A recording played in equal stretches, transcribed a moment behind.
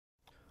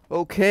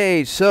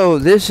Okay, so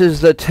this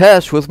is the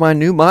test with my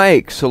new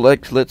mic. So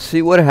let's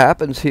see what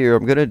happens here.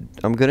 I'm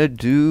gonna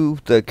do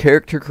the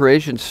character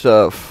creation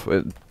stuff.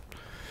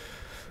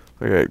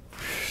 Okay,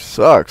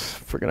 sucks.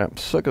 Freaking I'm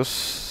sick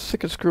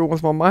of screwing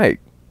with my mic.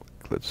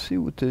 Let's see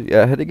what the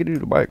I had to get a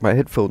new mic. My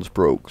headphones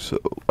broke, so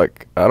I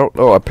don't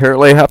know.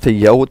 Apparently I have to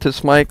yell with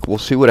this mic. We'll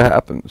see what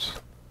happens.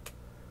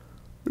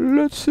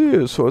 Let's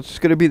see. So it's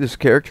gonna be this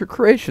character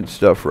creation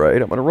stuff,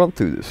 right? I'm gonna run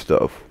through this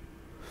stuff.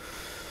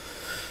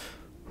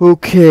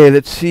 Okay,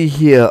 let's see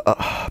here.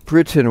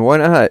 Britain, why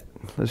not?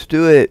 Let's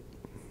do it.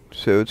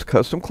 So it's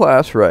custom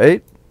class,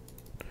 right?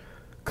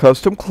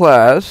 Custom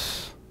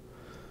class.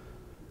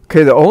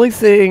 Okay, the only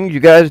thing you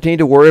guys need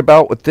to worry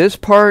about with this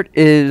part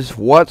is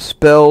what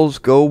spells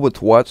go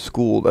with what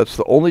school. That's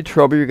the only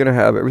trouble you're going to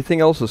have. Everything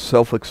else is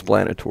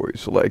self-explanatory.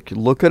 So, like, you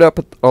look it up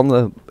on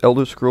the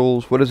Elder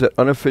Scrolls. What is it?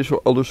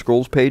 Unofficial Elder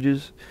Scrolls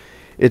pages.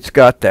 It's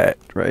got that,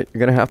 right? You're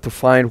going to have to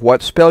find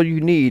what spell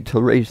you need to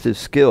raise this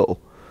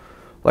skill.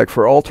 Like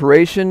for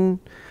alteration,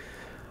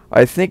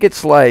 I think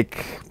it's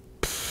like,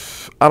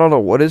 I don't know,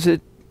 what is it?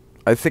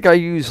 I think I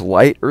use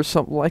light or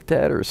something like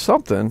that, or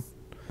something.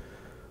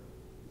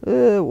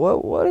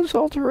 What is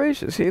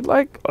alteration? See,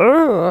 like,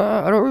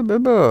 I don't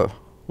remember.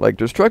 Like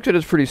destruction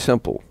is pretty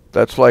simple.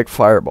 That's like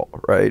fireball,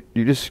 right?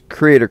 You just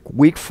create a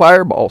weak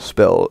fireball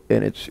spell,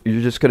 and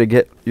you're just gonna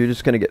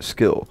get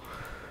skill.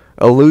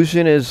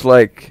 Illusion is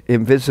like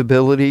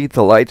invisibility,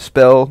 the light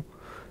spell.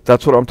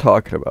 That's what I'm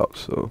talking about.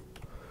 So.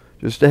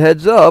 Just a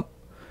heads up,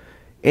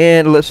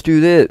 and let's do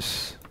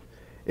this.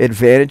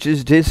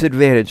 Advantages,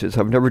 disadvantages.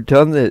 I've never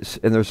done this,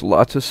 and there's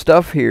lots of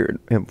stuff here,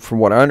 and from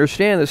what I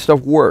understand, this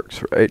stuff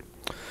works, right?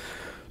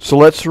 So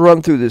let's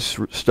run through this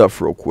stuff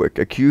real quick.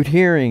 Acute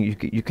hearing,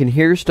 you can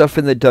hear stuff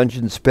in the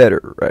dungeons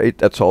better, right?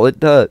 That's all it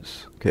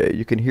does, okay?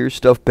 You can hear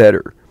stuff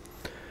better.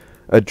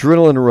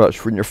 Adrenaline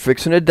rush, when you're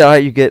fixing to die,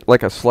 you get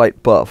like a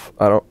slight buff.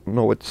 I don't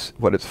know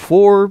what it's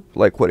for,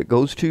 like what it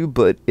goes to,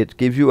 but it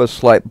gives you a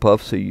slight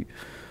buff,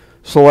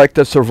 so like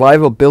the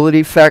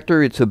survivability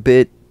factor,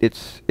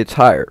 it's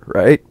higher,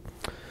 right?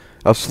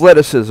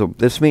 Athleticism.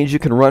 This means you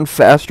can run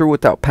faster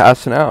without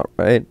passing out,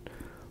 right?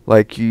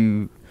 Like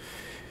you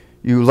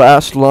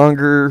last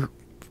longer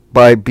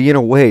by being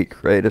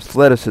awake, right?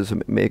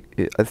 Athleticism.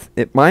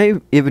 It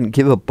might even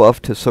give a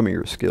buff to some of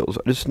your skills.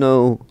 I just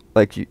know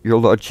like your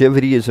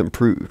longevity is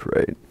improved,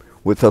 right?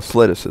 With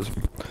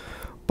athleticism.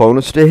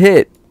 Bonus to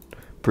hit.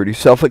 Pretty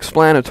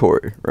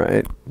self-explanatory,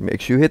 right?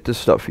 Makes you hit this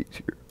stuff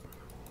easier.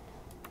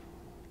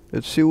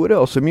 Let's see what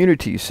else.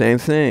 Immunity, same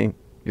thing.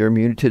 You're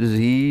immune to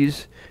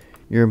disease.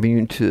 You're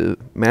immune to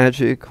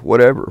magic.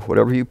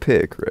 Whatever you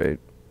pick, right?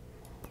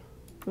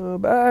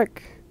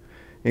 Back.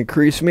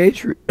 Increase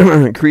magery.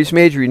 Increase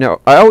magery.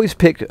 Now, I always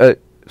pick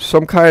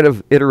some kind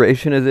of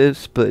iteration of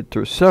this, but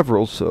there's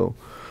several. So,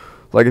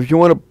 like, if you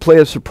want to play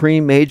a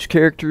supreme mage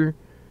character,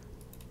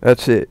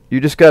 that's it.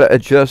 You just gotta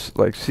adjust.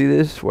 Like, see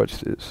this? Watch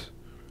this.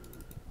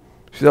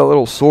 See that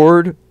little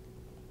sword?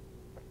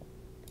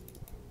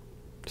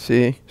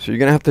 See? So you're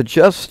going to have to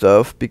adjust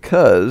stuff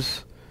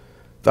because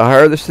the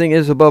higher this thing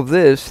is above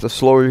this, the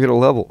slower you're going to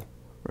level,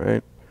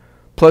 right?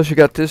 Plus you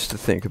got this to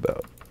think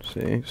about,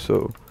 see?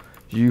 So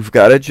you've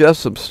got to adjust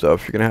some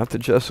stuff. You're going to have to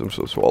adjust some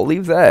stuff. So I'll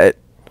leave that.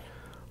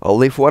 I'll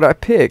leave what I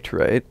picked,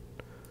 right?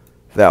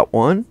 That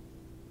one.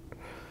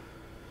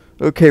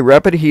 Okay,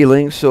 rapid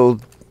healing. So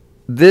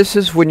this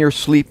is when you're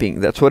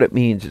sleeping. That's what it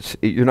means.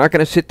 You're not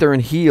going to sit there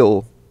and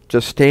heal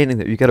just standing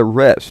there. You got to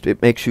rest.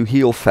 It makes you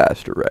heal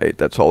faster, right?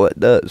 That's all it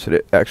does. And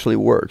it actually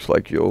works.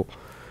 Like you'll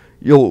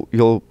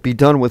be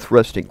done with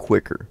resting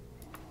quicker.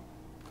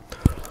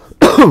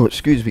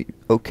 Excuse me.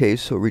 Okay,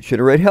 so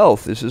regenerate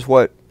health. This is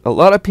what a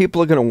lot of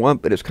people are going to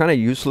want, but it's kind of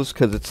useless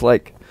because it's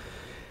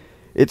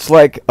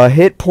like a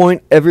hit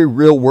point every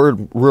real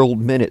world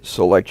minute.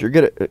 So like you're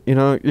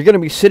gonna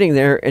be sitting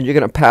there and you're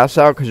gonna pass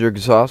out because you're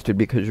exhausted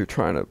because you're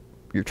trying to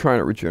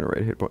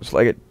regenerate hit points.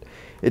 Like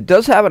it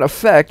does have an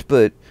effect,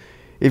 but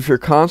if you're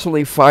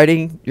constantly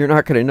fighting, you're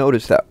not going to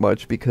notice that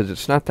much because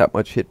it's not that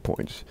much hit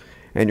points.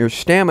 And your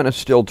stamina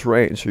still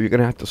drains, so you're going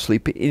to have to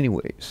sleep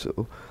anyway.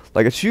 So,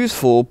 like, it's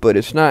useful, but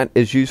it's not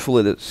as useful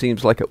as it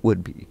seems like it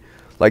would be.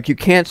 Like, you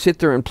can't sit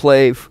there and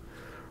play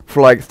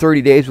for like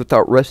 30 days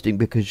without resting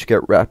because you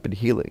get rapid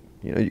healing.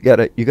 You know, you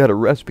gotta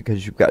rest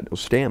because you've got no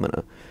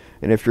stamina.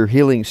 And if you're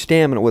healing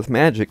stamina with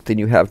magic, then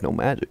you have no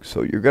magic.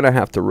 So you're going to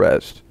have to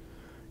rest.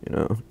 You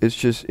know,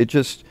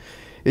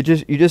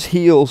 you just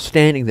heal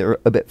standing there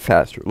a bit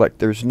faster. Like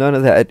there's none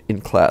of that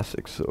in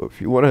classic. So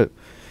if you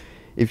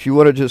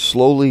wanna just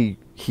slowly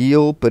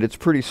heal, but it's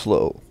pretty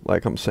slow,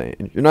 like I'm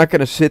saying. You're not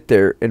gonna sit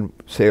there and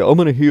say, I'm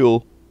gonna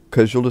heal,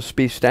 because you'll just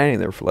be standing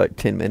there for like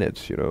 10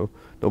 minutes, you know.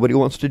 Nobody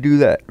wants to do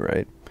that,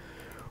 right?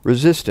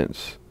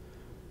 Resistance.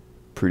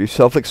 Pretty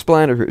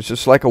self-explanatory. It's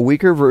just like a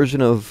weaker version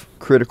of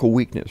critical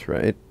weakness,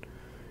 right?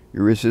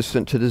 You're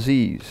resistant to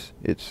disease.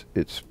 It's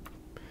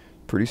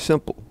pretty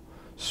simple.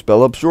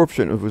 Spell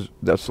absorption,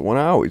 that's the one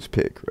I always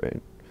pick,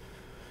 right?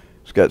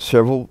 It's got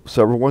several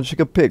ones you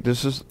can pick.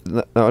 This is,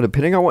 now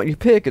depending on what you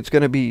pick, it's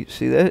going to be,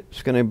 see that?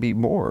 It's going to be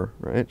more,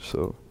 right?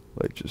 So,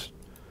 like just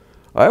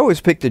I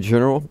always pick the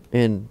general,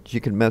 and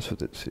you can mess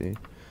with it.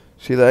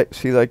 See that?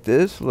 See like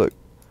this? Look,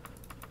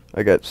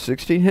 I got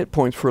 16 hit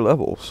points per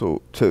level.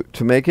 So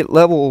to make it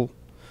level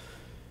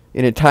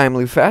in a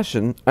timely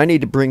fashion, I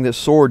need to bring this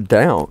sword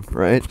down,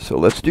 right? So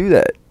let's do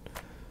that.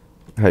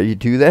 How you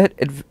do that?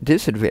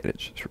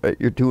 Disadvantages, right?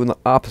 You're doing the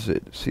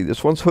opposite. See,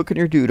 this one's hooking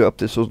your dude up.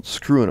 This one's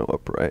screwing him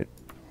up, right?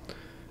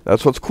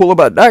 That's what's cool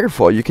about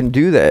Daggerfall. You can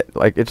do that.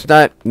 Like, it's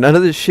not, none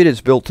of this shit is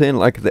built in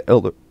like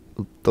the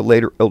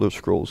later Elder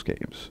Scrolls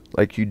games.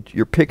 Like,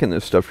 you're picking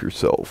this stuff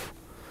yourself.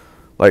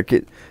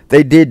 Like,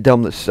 they did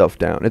dumb this stuff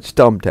down. It's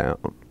dumbed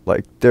down.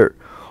 Like,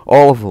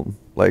 all of them.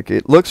 Like,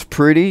 it looks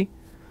pretty,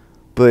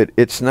 but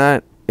it's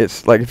not.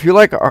 It's like, if you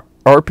like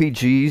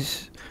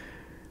RPGs,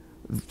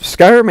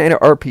 Skyrim ain't an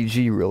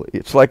RPG really.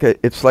 It's like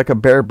a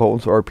bare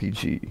bones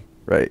RPG,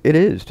 right? It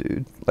is,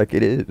 dude. Like,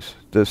 it is.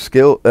 The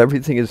skill,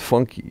 everything is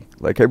funky.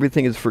 Like,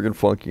 everything is friggin'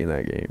 funky in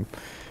that game.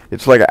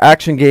 It's like an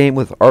action game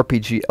with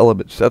RPG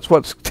elements. That's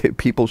what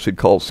people should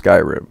call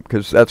Skyrim,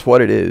 because that's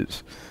what it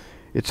is.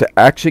 It's an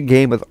action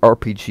game with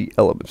RPG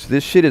elements.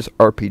 This shit is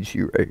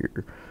RPG right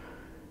here.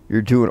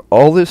 You're doing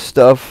all this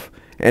stuff,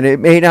 and it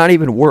may not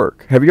even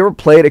work. Have you ever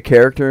played a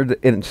character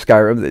in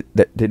Skyrim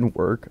that didn't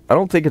work? I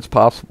don't think it's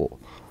possible.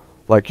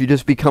 Like, you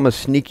just become a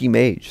sneaky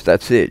mage.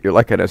 That's it. You're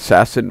like an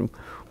assassin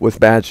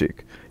with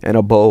magic and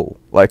a bow.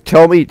 Like,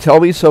 tell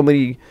me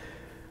somebody,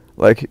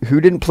 like,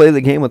 who didn't play the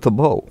game with the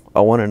bow?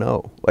 I want to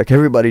know. Like,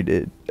 everybody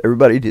did.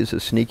 Everybody is a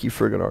sneaky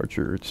friggin'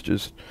 archer. It's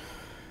just,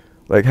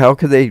 like, how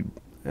could they...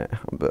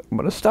 I'm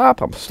going to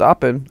stop. I'm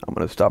stopping. I'm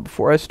going to stop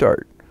before I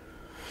start.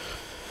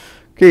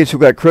 Okay, so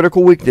we got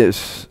critical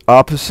weakness.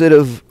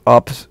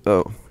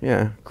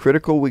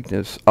 Critical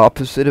weakness.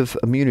 Opposite of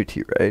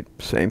immunity, right?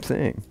 Same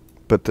thing.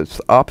 But that's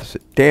the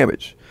opposite.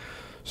 Damage.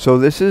 So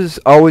this is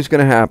always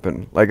going to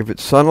happen. Like, if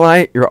it's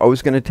sunlight, you're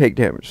always going to take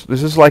damage.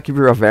 This is like if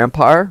you're a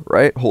vampire,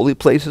 right? Holy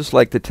places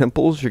like the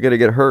temples, you're going to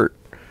get hurt.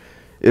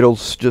 It'll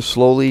just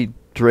slowly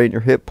drain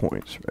your hit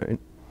points, right?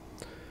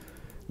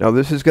 Now,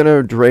 this is going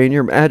to drain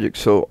your magic.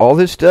 So all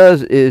this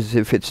does is,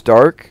 if it's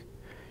dark,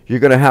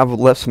 you're going to have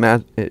less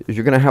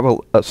you're going to have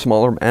a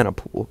smaller mana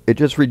pool. It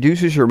just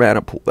reduces your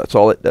mana pool. That's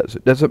all it does.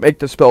 It doesn't make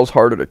the spells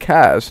harder to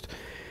cast.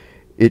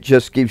 It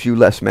just gives you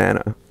less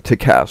mana to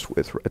cast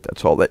with, right?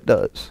 That's all that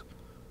does.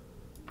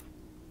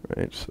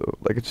 Right? So,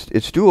 like,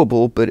 it's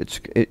doable, but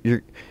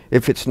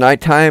if it's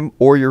nighttime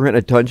or you're in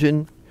a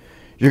dungeon,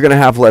 you're gonna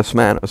have less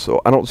mana.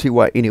 So I don't see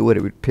why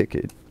anybody would pick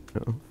it,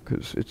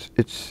 because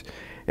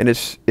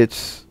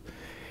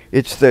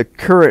it's the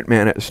current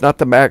mana. It's not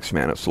the max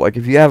mana. So, like,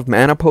 if you have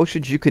mana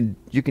potions, you can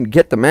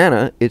get the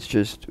mana. It's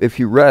just, if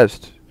you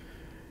rest,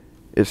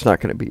 it's not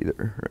gonna be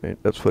there, right?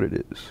 That's what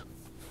it is.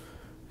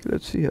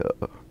 Let's see.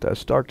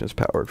 That's darkness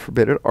powered.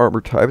 Forbidden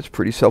armor type. It's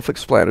pretty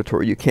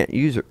self-explanatory. You can't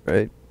use it,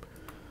 right?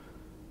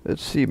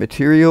 Let's see.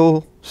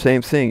 Material.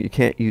 Same thing. You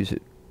can't use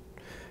it.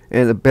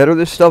 And the better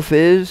this stuff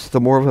is, the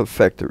more of an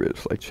effect there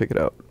is. Like, check it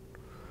out.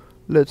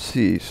 Let's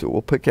see. So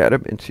we'll pick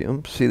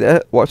adamantium. See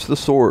that? Watch the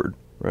sword,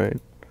 right?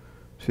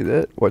 See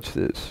that? Watch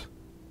this.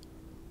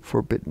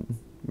 Forbidden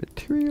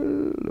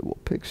material. We'll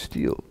pick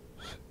steel.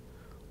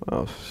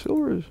 Wow,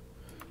 silver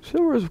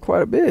is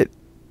quite a bit.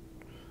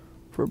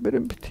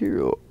 Forbidden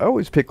material. I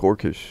always pick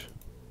orcish.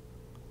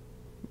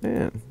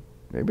 Man,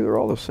 maybe they're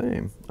all the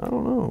same. I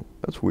don't know.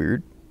 That's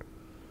weird.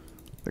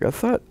 Like, I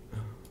thought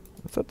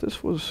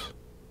this was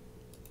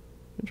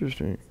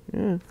interesting.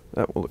 Yeah,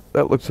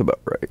 that looks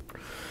about right.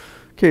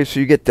 Okay, so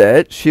you get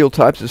that. Shield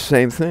type's the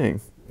same thing.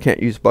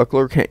 Can't use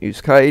buckler, can't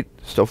use kite,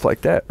 stuff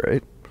like that,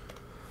 right?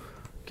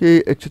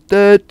 Okay, exit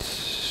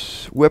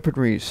that.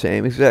 Weaponry,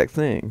 same exact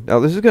thing. Now,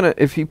 this is gonna,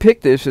 if you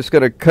pick this, it's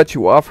gonna cut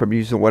you off from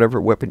using whatever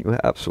weapon you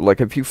have. So,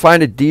 like, if you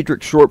find a Daedric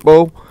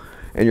shortbow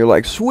and you're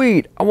like,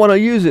 sweet, I want to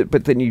use it,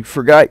 but then you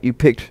forgot you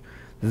picked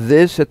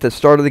this at the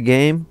start of the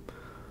game,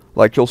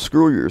 like, you'll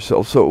screw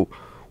yourself. So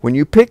when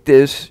you pick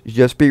this,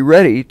 just be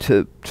ready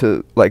to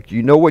like,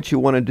 you know what you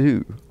want to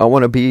do. I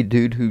want to be a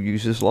dude who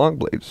uses long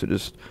blades. So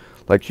just,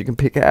 like, you can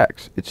pick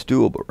axe. It's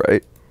doable,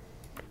 right?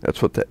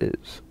 That's what that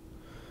is.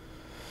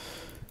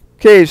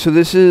 Okay, so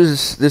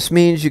this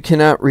means you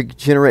cannot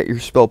regenerate your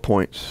spell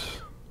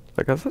points.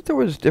 Like, I thought there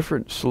was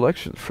different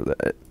selections for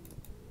that.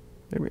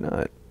 Maybe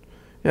not.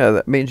 Yeah,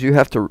 that means you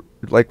have to,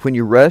 like, when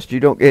you rest, you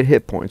don't get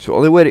hit points. The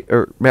only way to,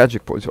 or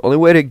magic points. The only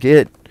way to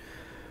get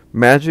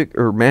magic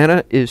or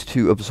mana is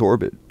to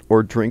absorb it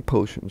or drink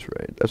potions,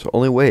 right? That's the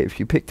only way.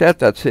 If you pick that,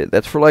 that's it.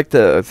 That's for, like,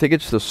 I think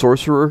it's the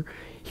sorcerer.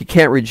 He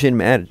can't regen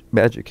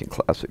magic in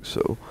classic,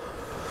 so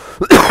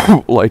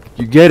like,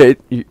 you get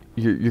it.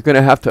 You're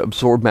gonna have to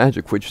absorb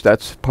magic, which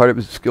that's part of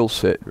his skill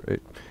set,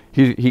 right?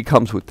 He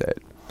comes with that.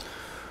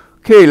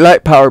 Okay,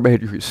 light powered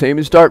magic, same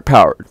as dark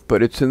powered,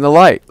 but it's in the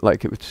light.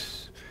 Like, if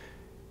it's,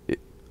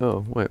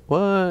 oh wait,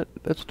 what?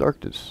 That's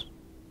darkness.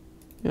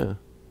 Yeah.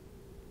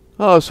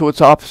 Oh, so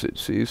it's opposite.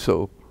 See,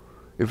 so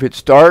if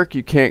it's dark,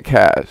 you can't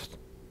cast,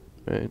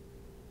 right?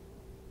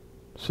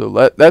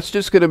 So that's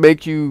just gonna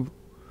make you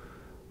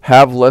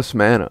have less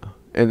mana.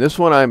 And this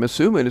one, I'm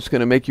assuming it's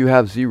going to make you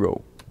have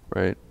 0,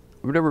 right?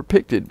 I've never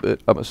picked it,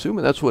 but I'm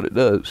assuming that's what it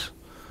does.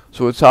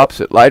 So it's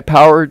opposite. Light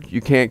powered,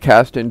 you can't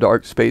cast in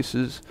dark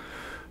spaces.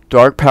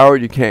 Dark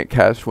powered, you can't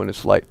cast when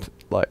it's light,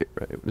 right?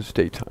 When it's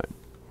daytime,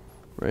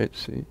 right?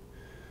 See,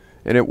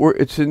 and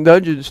it's in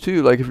dungeons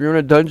too. Like if you're in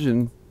a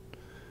dungeon,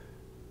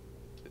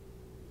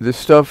 this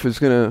stuff is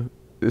gonna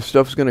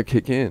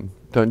kick in.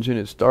 Dungeon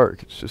is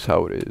dark. It's just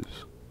how it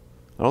is.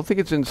 I don't think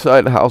it's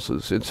inside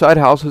houses. Inside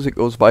houses, it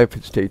goes by if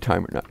it's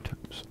daytime or nighttime.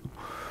 So.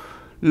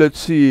 Let's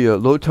see.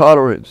 Low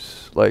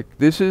tolerance. Like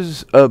this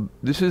is a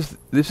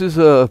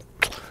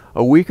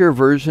weaker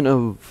version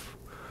of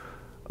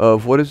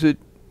what is it?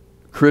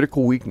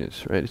 Critical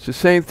weakness, right? It's the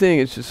same thing.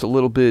 It's just a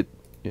little bit.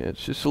 Yeah,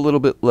 it's just a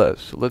little bit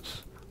less. So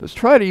let's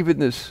try to even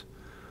this.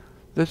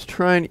 Let's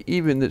try and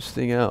even this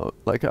thing out.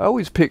 Like I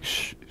always pick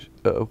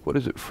what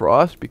is it?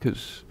 Frost,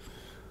 because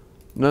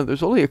no,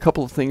 there's only a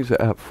couple of things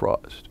that have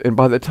frost, and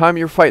by the time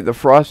you're fighting the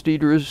frost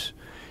eaters,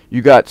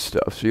 you got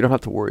stuff, so you don't have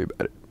to worry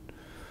about it.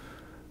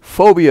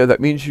 Phobia, that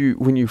means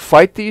when you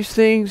fight these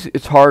things,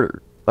 it's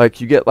harder.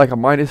 Like you get like a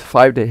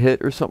 -5 to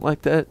hit or something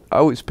like that. I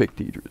always pick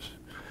eaters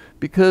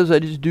because I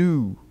just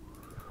do.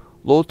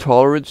 Low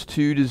tolerance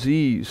to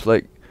disease.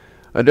 Like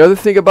another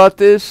thing about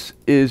this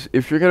is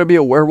if you're gonna be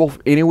a werewolf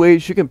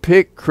anyways, you can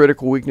pick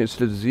critical weakness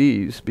to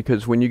disease,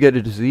 because when you get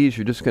a disease,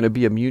 you're just gonna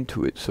be immune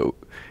to it, so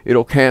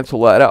it'll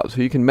cancel that out.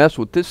 So you can mess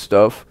with this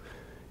stuff,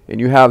 and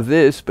you have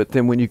this, but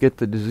then when you get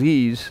the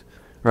disease,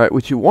 right,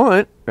 which you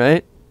want,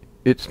 right,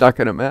 it's not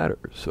gonna matter.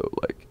 So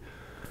like,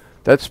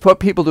 that's what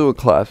people do in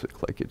Classic.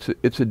 Like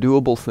it's a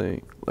doable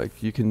thing.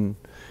 Like you can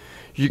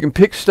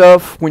pick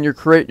stuff when you're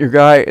creating your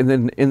guy, and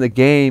then in the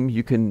game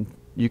you can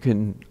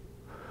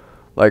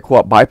like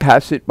what,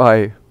 bypass it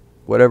by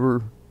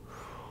whatever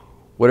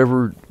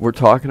we're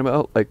talking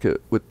about, like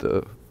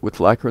with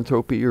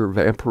lycanthropy or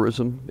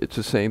vampirism. It's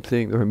the same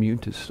thing. They're immune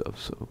to stuff.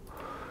 So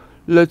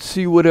let's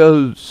see what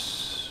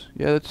else.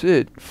 Yeah, that's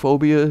it.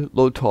 Phobia,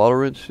 low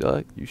tolerance.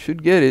 You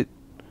should get it.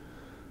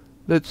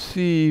 Let's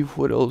see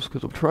what else,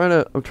 because I'm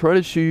trying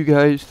to show you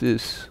guys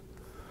this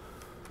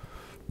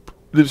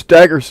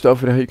dagger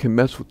stuff and how you can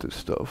mess with this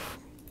stuff.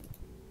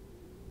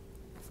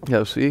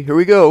 Yeah, see, here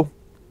we go.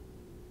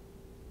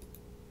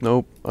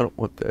 Nope, I don't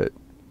want that.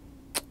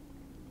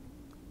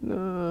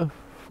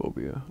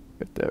 Phobia,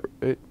 get that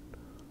right.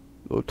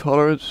 Low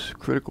tolerance,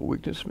 critical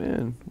weakness,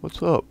 man.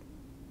 What's up?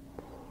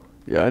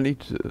 Yeah, I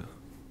need to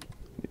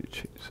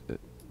change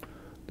that.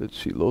 Let's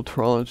see, low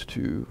tolerance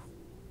to.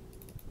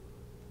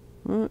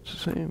 It's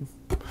the same.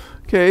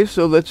 Okay,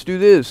 so let's do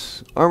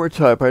this. Armor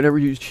type. I never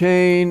use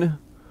chain.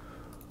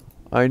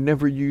 I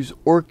never use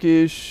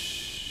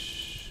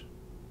orcish.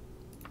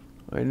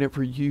 I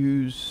never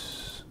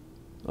use.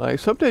 I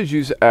sometimes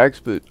use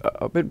axe, but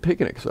I've been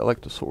picking it because I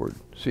like the sword.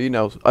 See,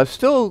 now I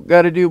still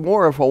got to do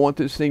more if I want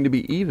this thing to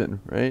be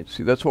even, right?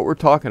 See, that's what we're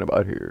talking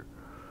about here.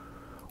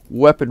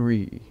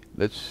 Weaponry.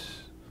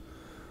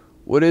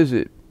 What is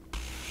it?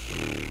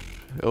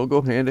 It'll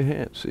go hand to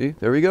hand. See,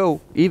 there we go.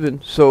 Even.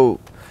 So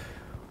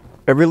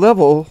every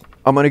level,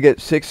 I'm gonna get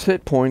 6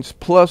 hit points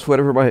plus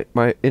whatever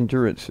my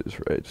endurance is,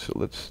 right? So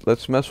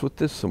let's mess with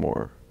this some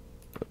more.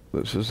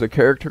 This is the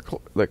character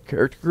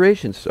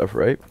creation stuff,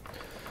 right?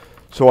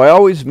 So I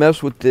always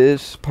mess with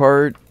this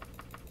part,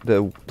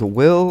 the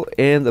will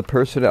and the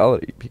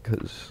personality,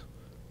 because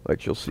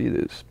like you'll see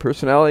this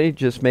personality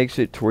just makes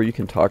it to where you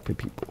can talk to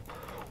people.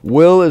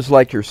 Will is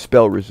like your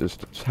spell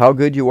resistance, how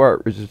good you are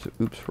at resisting.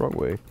 Oops, wrong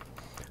way.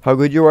 How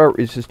good you are at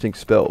resisting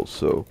spells.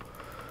 So.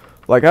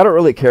 Like, I don't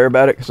really care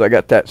about it because I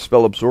got that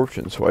spell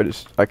absorption, so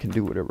I can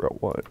do whatever I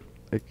want.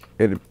 Like,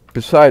 and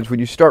besides, when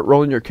you start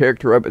rolling your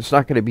character up, it's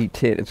not going to be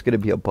 10, it's going to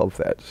be above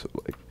that. So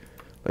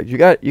like you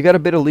got a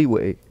bit of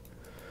leeway,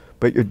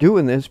 but you're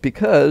doing this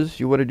because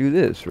you want to do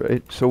this,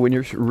 right? So when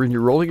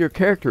you're rolling your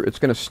character, it's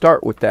going to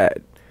start with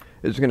that.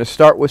 It's going to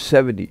start with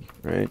 70,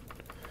 right?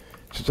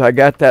 Since I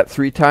got that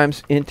 3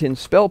 times int in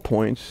spell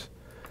points,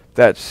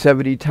 that's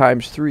 70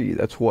 times 3.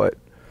 That's what?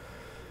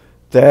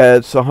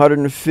 That's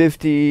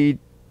 150.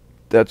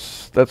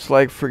 That's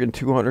like friggin'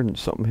 200 and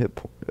something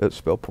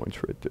spell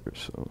points right there.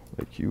 So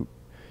like you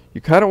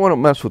kind of want to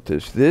mess with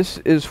this. This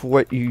is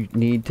what you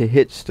need to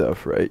hit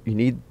stuff, right? You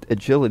need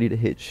agility to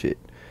hit shit.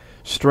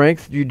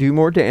 Strength, you do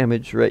more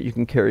damage, right? You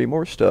can carry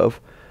more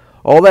stuff.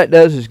 All that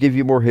does is give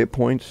you more hit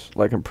points.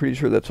 Like, I'm pretty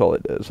sure that's all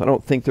it does. I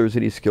don't think there's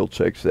any skill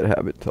checks that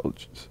have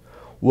intelligence.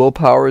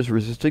 Willpower is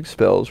resisting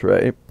spells,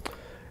 right?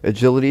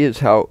 Agility is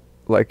how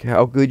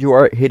good you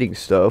are at hitting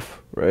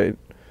stuff, right?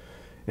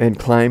 And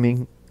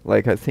climbing.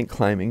 Like, I think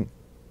climbing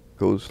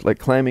goes, like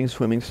climbing,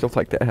 swimming, stuff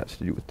like that has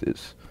to do with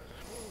this.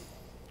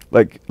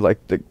 Like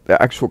the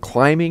actual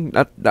climbing,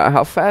 not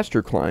how fast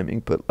you're climbing,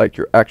 but like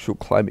your actual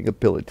climbing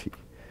ability.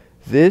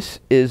 This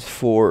is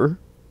for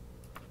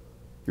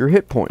your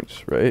hit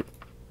points, right?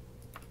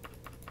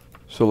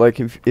 So like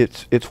if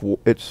it's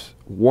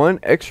 1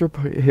 extra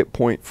hit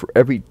point for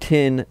every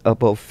 10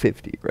 above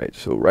 50, right?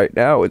 So right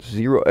now it's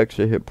 0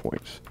 extra hit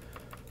points,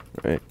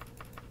 right?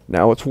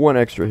 Now it's 1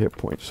 extra hit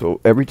point.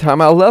 So every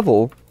time I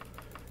level,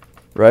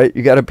 right?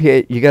 You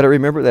gotta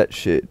remember that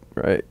shit,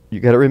 right? You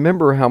gotta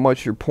remember how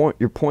much your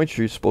points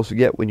you're supposed to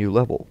get when you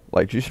level.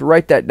 Like, you should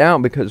write that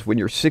down, because when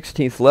you're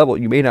 16th level,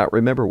 you may not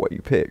remember what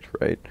you picked,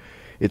 right?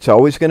 It's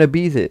always gonna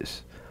be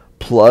this,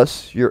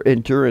 plus your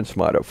endurance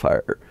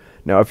modifier.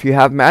 Now, if you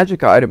have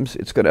magic items,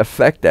 it's gonna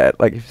affect that.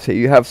 Like, if, say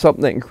you have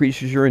something that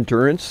increases your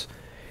endurance,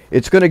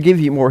 it's gonna give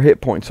you more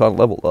hit points on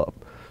level up.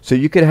 So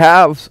you could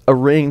have a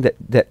ring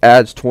that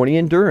adds 20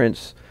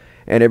 endurance,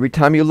 and every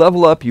time you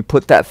level up, you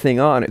put that thing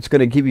on, it's going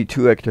to give you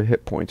 2 extra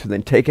hit points, and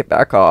then take it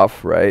back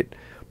off, right?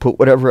 Put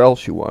whatever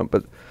else you want.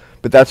 But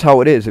that's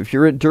how it is. If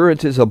your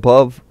endurance is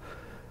above,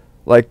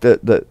 like,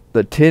 the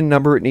 10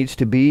 number it needs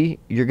to be,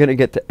 you're going to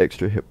get the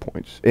extra hit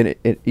points. And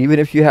even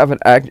if you have an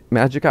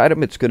magic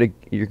item,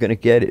 you're going to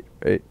get it,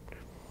 right?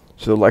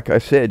 So like I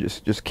said,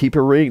 just keep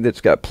a ring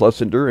that's got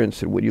plus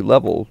endurance, and when you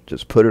level,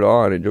 just put it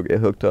on, and you'll get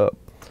hooked up.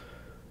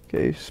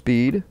 Okay,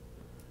 speed.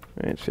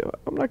 All right, so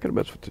I'm not going to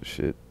mess with this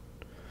shit.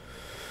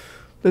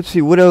 Let's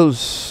see, what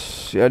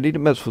else? Yeah, I need to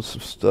mess with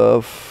some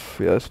stuff.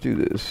 Yeah, let's do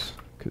this,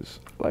 because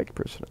I like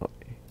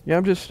personality. Yeah,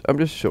 I'm just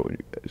showing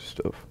you guys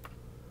stuff.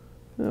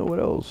 What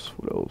else?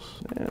 What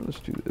else? Yeah, let's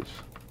do this.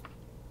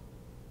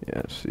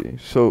 Yeah, see.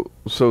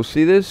 So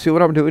see this? See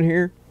what I'm doing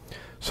here?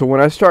 So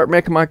when I start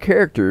making my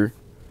character,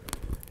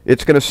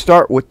 it's going to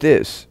start with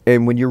this.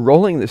 And when you're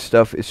rolling this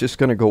stuff, it's just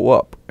going to go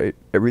up, right?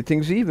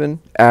 Everything's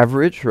even.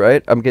 Average,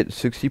 right? I'm getting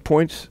 60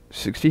 points,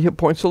 60 hit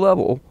points a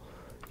level.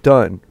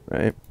 Done,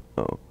 right?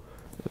 Oh.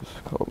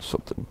 Let's call it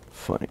something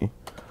funny.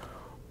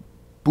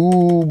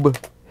 Boob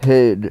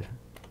head.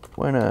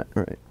 Why not?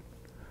 Right.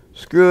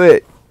 Screw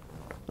it.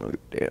 Oh,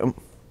 damn.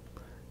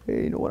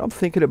 Hey, you know what I'm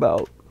thinking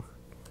about?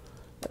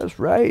 That's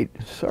right.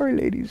 Sorry,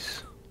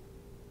 ladies.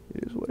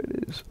 It is what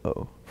it is.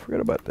 Oh,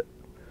 forgot about that.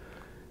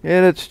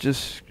 Yeah, let's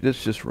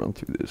just run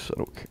through this. I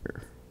don't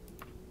care.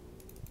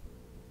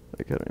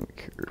 Like, I don't even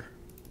care.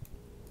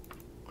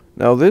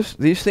 Now,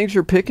 these things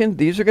you're picking,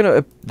 these are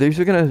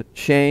gonna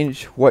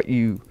change what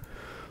you.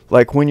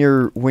 Like when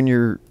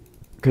you're,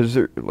 because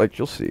they're, like,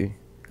 you'll see.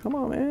 Come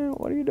on, man,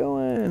 what are you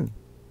doing?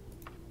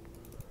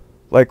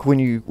 Like when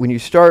you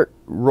start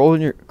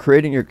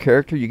creating your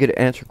character, you get to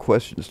answer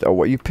questions. Now,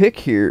 what you pick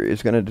here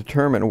is going to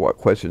determine what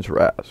questions are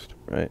asked,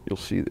 right? You'll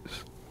see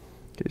this.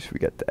 Okay, so we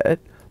got that.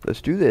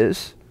 Let's do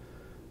this.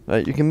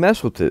 Right, you can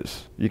mess with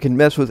this. You can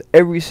mess with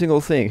every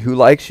single thing. Who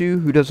likes you?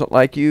 Who doesn't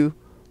like you?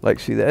 Like,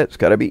 see that? It's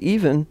got to be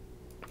even.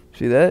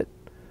 See that?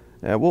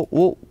 Now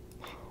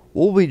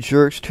we'll be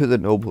jerks to the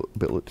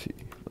nobility.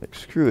 Like,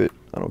 screw it.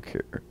 I don't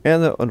care.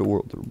 And the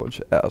underworld, they're a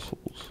bunch of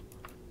assholes.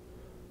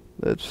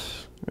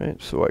 That's,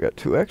 right, so I got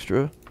 2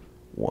 extra.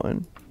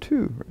 1,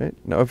 2, right?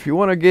 Now, if you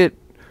want to get,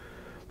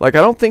 like,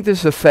 I don't think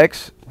this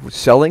affects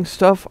selling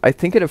stuff. I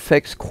think it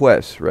affects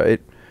quests,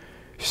 right?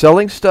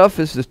 Selling stuff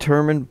is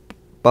determined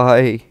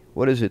by,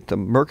 what is it? The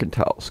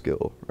mercantile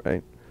skill,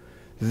 right?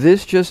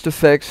 This just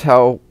affects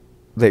how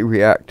they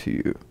react to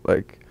you.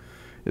 Like,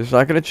 it's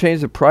not going to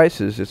change the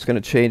prices. It's going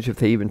to change if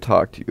they even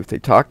talk to you. If they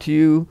talk to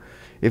you,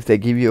 if they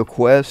give you a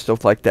quest,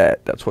 stuff like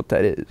that. That's what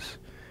that is.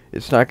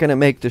 It's not going to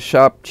make the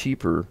shop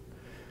cheaper.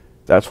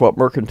 That's what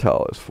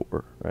mercantile is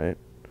for, right?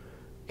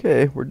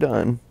 Okay, we're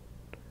done.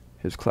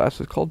 His class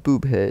is called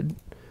Boobhead.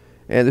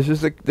 And this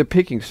is the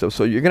picking stuff.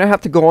 So you're going to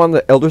have to go on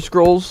the Elder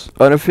Scrolls,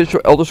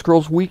 unofficial Elder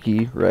Scrolls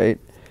wiki, right?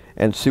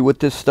 And see what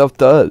this stuff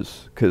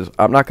does. Because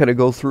I'm not going to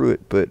go through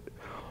it, but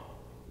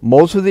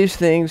most of these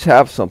things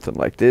have something.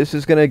 Like, this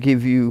is going to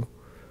give you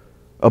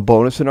a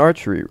bonus in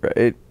archery,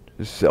 right?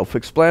 It's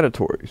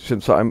self-explanatory.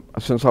 Since I'm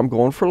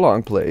going for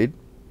long blade.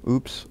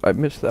 Oops, I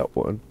missed that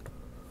one.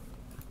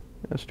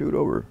 Let's do it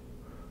over.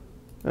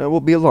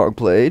 Will be a long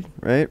blade,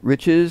 right?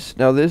 Riches.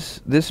 Now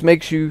this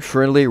makes you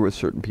friendlier with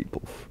certain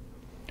people.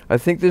 I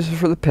think this is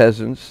for the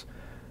peasants.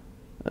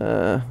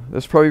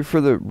 That's probably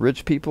for the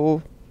rich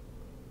people.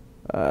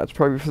 It's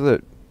probably for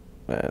the.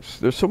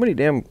 There's so many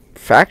damn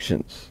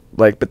factions.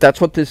 Like, but that's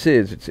what this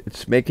is.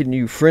 It's making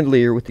you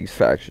friendlier with these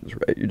factions,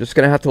 right? You're just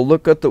gonna have to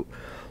look at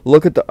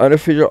the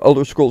unofficial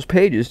Elder Scrolls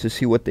pages to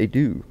see what they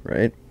do,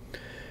 right?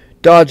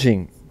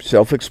 Dodging,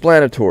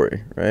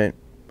 self-explanatory, right?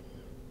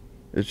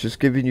 It's just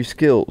giving you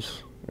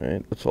skills,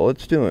 right? That's all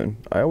it's doing.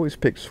 I always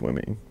pick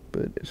swimming,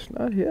 but it's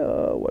not here.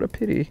 What a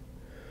pity.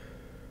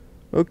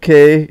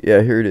 Okay,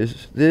 yeah, here it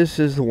is. This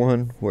is the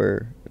one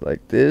where,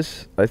 like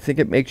this, I think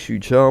it makes you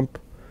jump.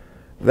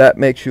 That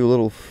makes you a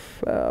little,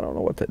 I don't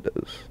know what that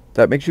does.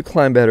 That makes you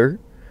climb better.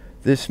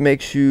 This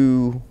makes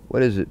you,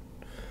 what is it?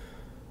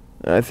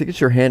 I think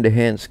it's your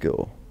hand-to-hand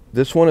skill.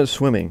 This one is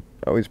swimming.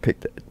 I always pick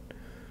that.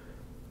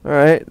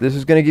 Alright, this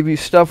is going to give you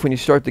stuff when you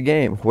start the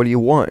game. What do you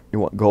want? You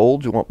want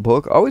gold? You want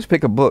book? I always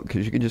pick a book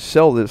because you can just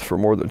sell this for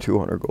more than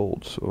 200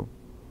 gold. So,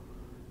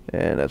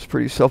 and that's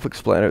pretty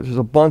self-explanatory. There's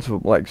a bunch of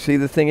them. Like, see,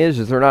 the thing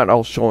is they're not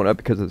all showing up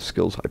because of the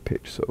skills I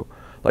picked. So,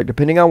 like,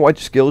 depending on what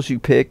skills you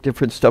pick,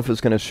 different stuff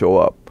is going to show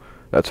up.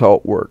 That's how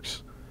it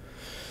works.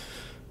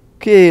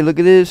 Okay, look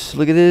at this.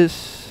 Look at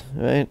this.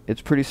 Right?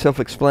 It's pretty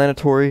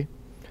self-explanatory.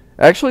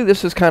 Actually,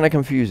 this is kind of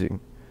confusing.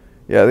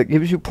 Yeah, that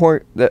gives you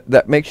point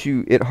that makes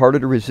it harder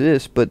to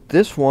resist, but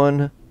this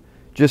one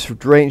just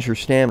drains your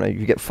stamina.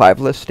 You get 5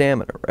 less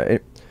stamina,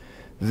 right?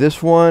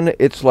 This one,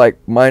 it's like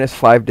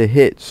 -5 to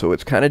hit, so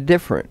it's kind of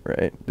different,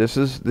 right? This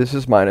is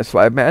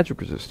 -5 magic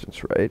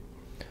resistance, right?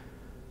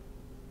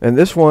 And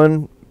this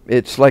one,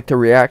 it's like the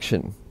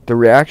reaction. The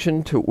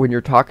reaction to when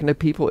you're talking to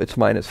people, it's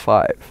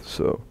 -5.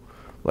 So,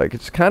 like,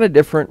 it's kind of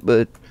different,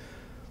 but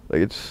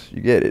like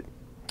you get it.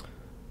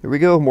 Here we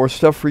go. More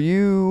stuff for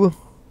you.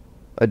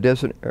 A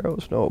dozen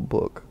arrows, no, a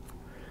book.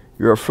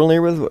 You're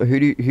familiar with who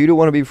do you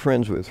want to be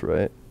friends with,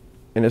 right?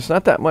 And it's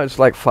not that much,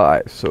 like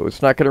 5, so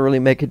it's not going to really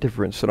make a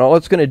difference. And all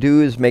it's going to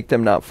do is make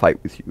them not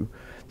fight with you.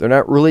 They're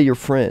not really your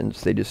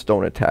friends. They just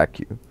don't attack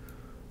you.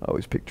 I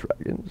always pick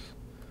dragons.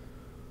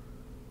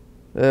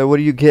 What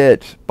do you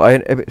get?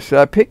 So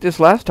I picked this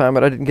last time,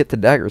 but I didn't get the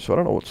dagger, so I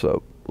don't know what's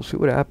up. We'll see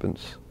what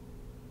happens.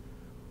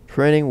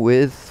 Training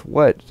with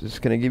what? It's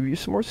going to give you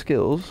some more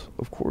skills,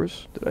 of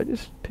course. Did I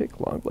just pick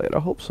Longblade? I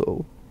hope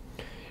so.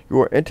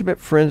 Your intimate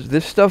friends.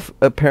 This stuff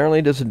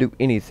apparently doesn't do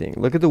anything.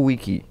 Look at the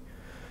wiki.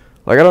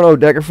 Like, I don't know,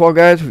 Daggerfall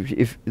guys,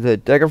 if the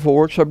Daggerfall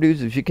Workshop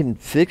dudes, if you can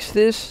fix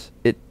this,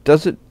 it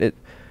doesn't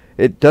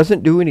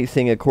do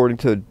anything according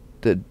to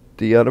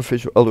the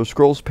unofficial Elder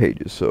Scrolls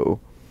pages. So,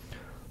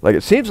 like,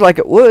 it seems like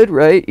it would,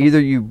 right? Either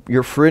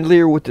you're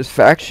friendlier with this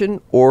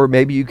faction, or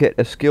maybe you get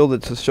a skill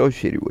that's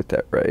associated with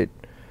that, right?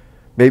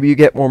 Maybe you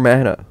get more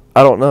mana.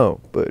 I don't know,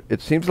 but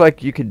it seems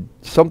like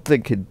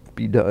something could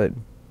be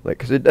done, like,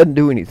 because it doesn't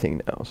do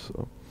anything now.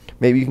 So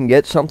maybe you can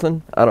get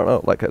something. I don't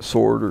know, like a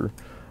sword or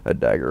a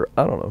dagger.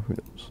 I don't know. Who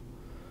knows?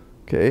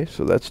 Okay,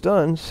 so that's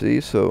done. See,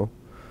 so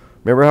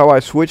remember how I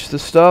switched the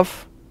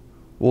stuff?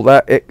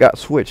 Well, it got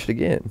switched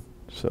again.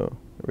 So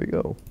there we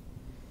go.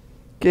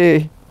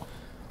 Okay,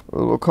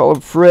 we'll call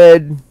him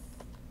Fred.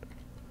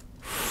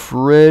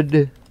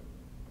 Freddy.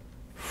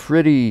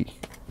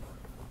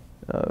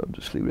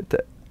 Just leave it at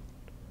that.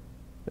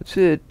 That's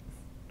it.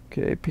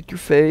 Okay, pick your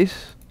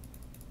face.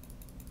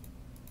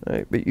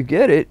 Alright, but you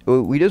get it.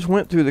 We just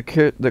went through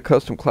the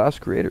custom class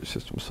creator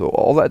system, so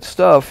all that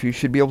stuff you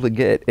should be able to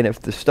get. And if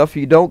the stuff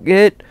you don't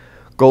get,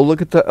 go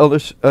look at the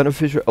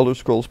unofficial Elder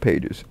Scrolls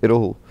pages.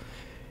 It'll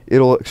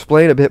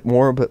explain a bit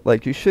more, but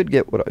like you should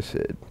get what I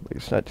said. Like,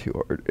 it's not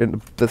too hard.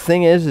 And the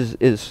thing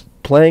is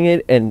playing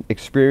it and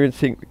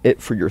experiencing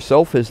it for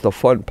yourself is the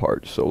fun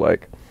part. So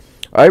like,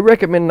 I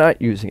recommend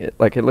not using it,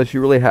 like, unless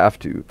you really have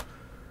to,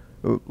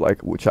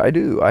 like, which I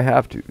do. I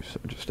have to. So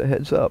just a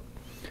heads up.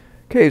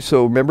 Okay,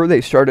 so remember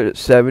they started at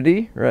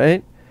 70,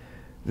 right?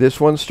 This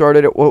one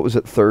started at, what was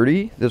it,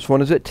 30? This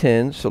one is at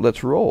 10, so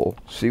let's roll.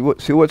 See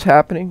what's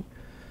happening?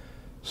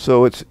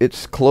 So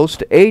it's close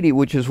to 80,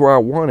 which is where I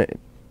want it.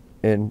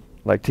 And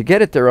like, to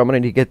get it there, I'm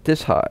going to need to get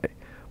this high.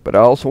 But I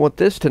also want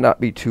this to not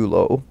be too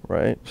low,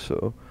 right?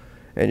 So,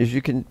 and as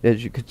you can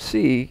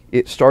see,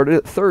 it started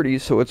at 30,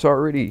 so it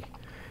already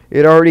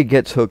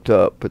gets hooked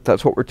up. But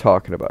that's what we're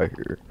talking about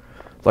here.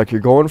 Like,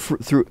 you're going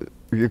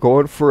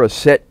for a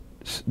set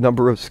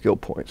number of skill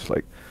points,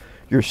 like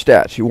your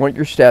stats. You want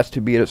your stats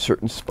to be at a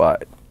certain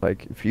spot.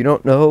 Like, if you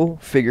don't know,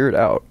 figure it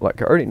out.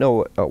 Like, I already know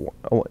what I want.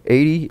 I want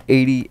 80,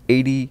 80,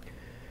 80.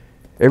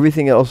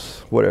 Everything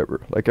else,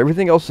 whatever. Like,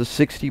 everything else is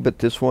 60, but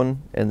this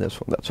one and this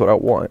one. That's what I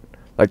want.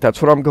 Like,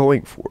 that's what I'm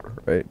going for,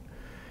 right?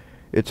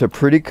 It's a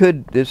pretty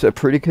good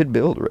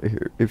build right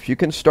here. If you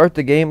can start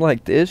the game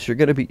like this, you're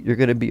gonna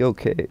be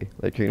okay.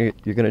 Like,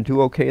 you're gonna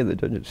do okay in the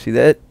dungeon. See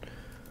that?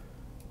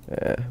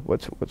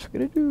 What's it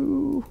gonna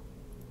do?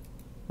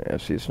 Yeah,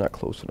 see, it's not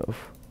close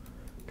enough.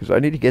 Because I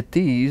need to get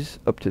these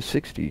up to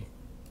 60.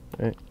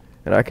 Right?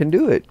 And I can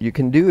do it. You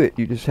can do it.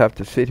 You just have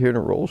to sit here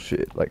and roll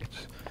shit. Like,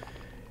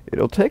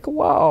 it'll take a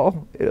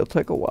while. It'll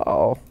take a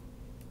while.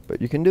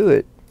 But you can do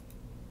it.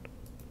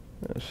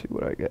 Let's see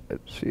what I get.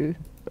 See?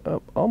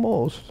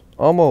 Almost.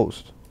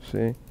 Almost.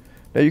 See?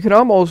 Now, you can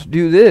almost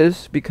do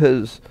this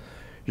because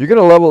you're going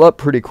to level up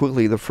pretty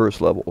quickly the first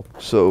level.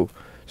 So,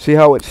 see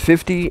how it's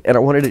 50 and I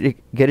wanted to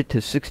get it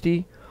to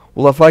 60?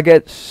 Well, if I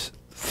get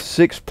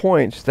 6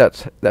 points,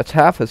 that's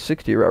half of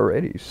 60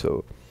 already.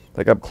 So,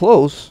 like, I'm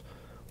close,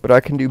 but I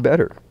can do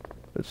better.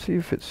 Let's see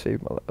if it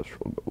saved my last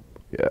roll. Nope.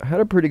 Yeah, I had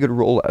a pretty good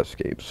roll last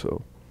game,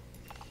 so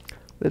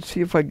let's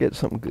see if I get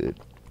something good.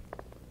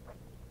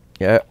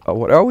 Yeah,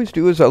 what I always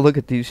do is I look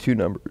at these two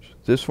numbers.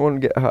 This one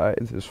get high,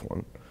 this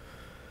one.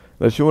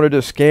 Unless you want to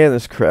just scan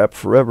this crap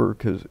forever,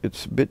 because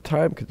it's a bit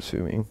time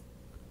consuming.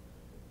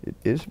 It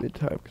is a bit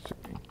time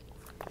consuming.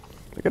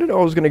 I didn't know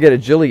I was going to get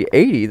agility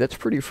 80. That's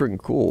pretty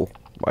freaking cool.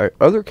 My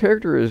other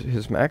character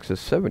his max is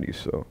 70,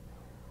 so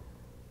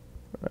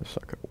that's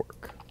not gonna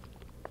work.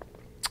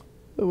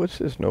 Oh, what's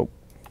this? Nope.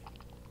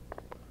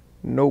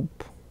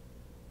 Nope.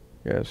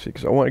 Yeah, see,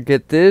 because I want to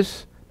get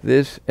this,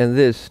 and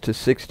this to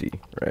 60,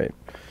 right?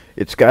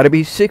 It's got to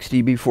be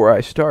 60 before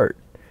I start,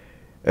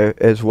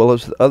 as well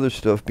as the other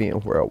stuff being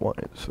where I want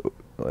it. So,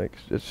 like,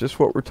 it's just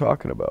what we're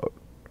talking about.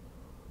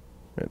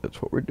 And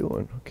that's what we're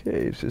doing.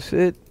 Okay, is this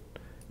it?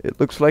 It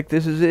looks like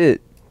this is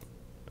it.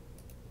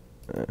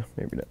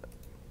 Maybe not.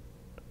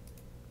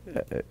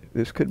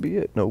 This could be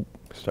it. Nope,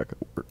 it's not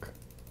gonna work.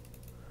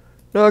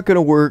 Not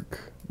gonna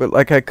work. But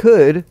like, I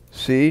could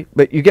see,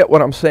 but you get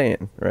what I'm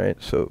saying,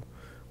 right? So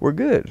we're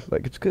good.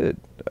 Like, it's good.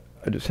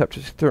 I just have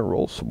to sit there and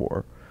roll some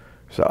more.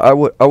 So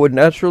I would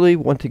naturally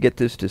want to get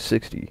this to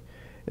 60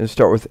 and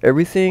start with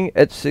everything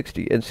at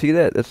 60. And see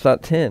that? That's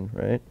not 10,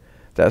 right?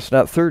 That's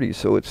not 30.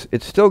 So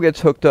it still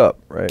gets hooked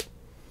up, right?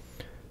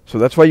 So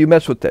that's why you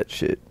mess with that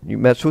shit. You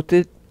mess with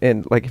it,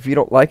 and like if you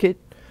don't like it,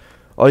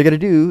 all you got to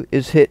do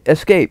is hit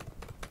escape,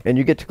 and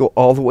you get to go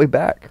all the way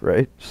back,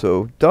 right?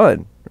 So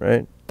done,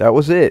 right? That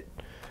was it.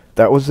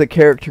 That was the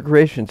character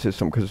creation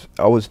system, because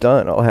I was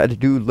done. All I had to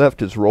do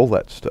left is roll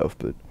that stuff,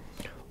 but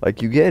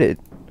like you get it.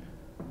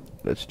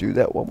 Let's do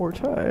that one more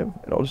time,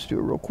 and I'll just do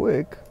it real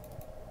quick.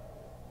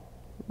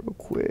 Real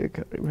quick.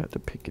 I don't even have to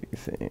pick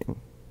anything.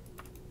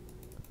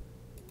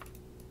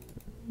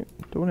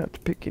 Don't have to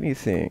pick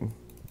anything.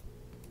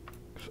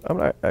 I'm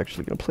not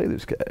actually gonna play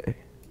this guy,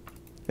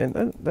 and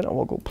then I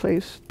will go play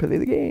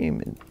the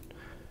game and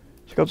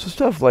check out some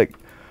stuff. Like,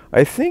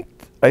 I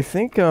think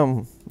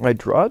my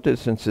draw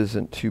distance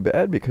isn't too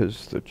bad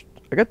because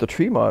I got the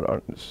tree mod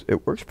on this.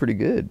 It works pretty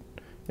good.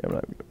 Yeah, I'm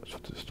not gonna mess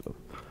with this stuff.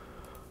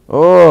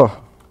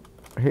 Oh,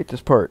 I hate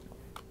this part.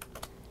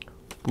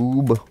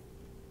 Boob.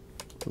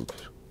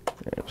 Oops.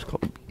 Yeah, it's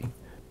called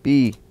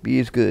B. B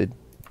is good.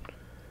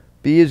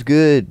 B is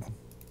good.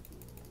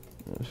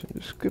 Let's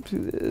just skip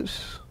through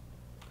this.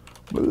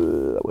 We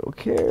don't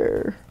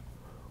care.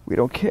 We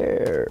don't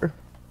care.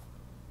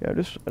 Yeah, I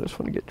just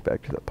want to get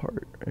back to that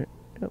part, right?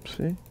 Yep,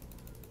 see?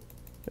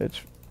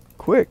 It's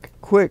quick.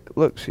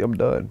 Look, see, I'm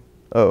done.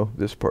 Oh,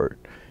 this part.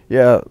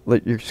 Yeah,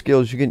 like your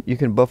skills, you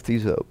can buff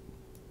these up.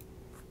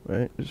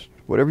 Right? Just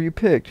whatever you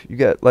picked. You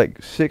got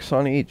like 6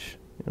 on each,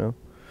 you know.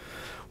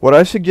 What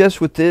I suggest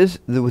with this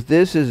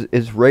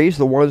is raise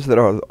the ones that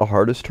are the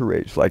hardest to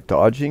raise, like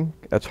dodging.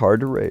 That's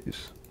hard to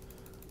raise.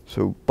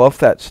 So buff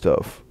that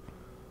stuff.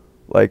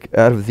 Like,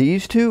 out of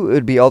these two, it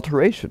would be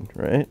alteration,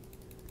 right?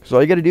 So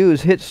all you got to do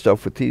is hit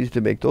stuff with these to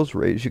make those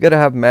raise. You got to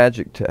have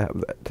magic to have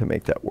that, to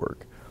make that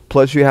work.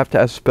 Plus, you have to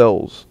have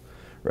spells,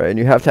 right? And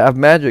you have to have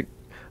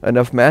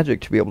enough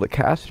magic to be able to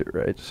cast it,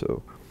 right?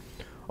 So,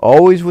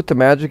 always with the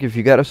magic, if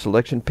you got a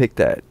selection, pick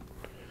that.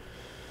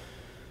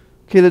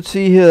 Okay, let's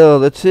see here.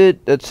 That's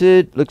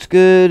it. Looks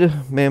good.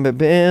 Bam, bam,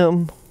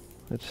 bam.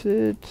 That's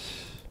it.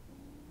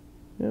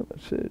 Yep,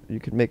 that's it. You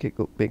can make it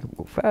go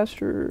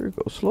faster,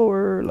 go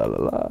slower, la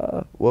la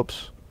la.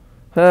 Whoops.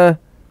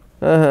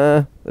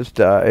 Let's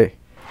die.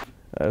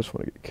 I just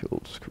want to get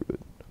killed. Screw it.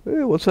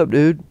 Hey, what's up,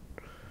 dude?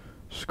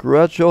 Screw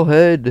out your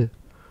head.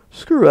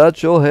 Screw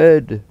out your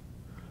head.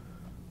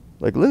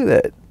 Like, look at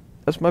that.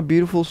 That's my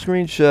beautiful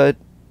screenshot.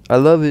 I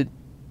love it.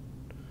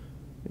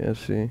 Yeah,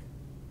 see.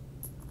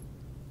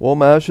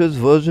 Walmash's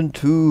version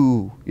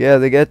 2. Yeah,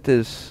 they got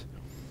this.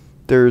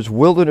 There's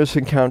wilderness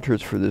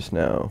encounters for this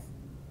now.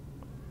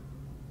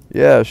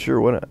 Yeah, sure,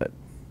 why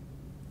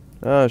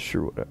not?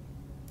 Sure, why not?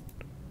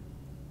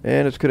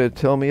 And it's gonna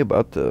tell me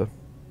about the...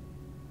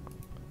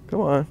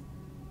 Come on.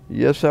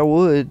 Yes, I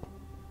would.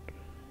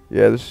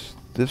 Yeah, this...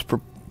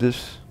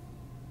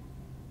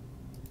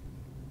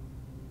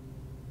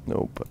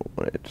 Nope, I don't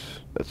want it.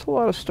 That's a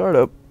lot of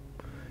startup.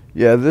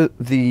 Yeah,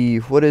 the...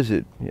 What is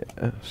it?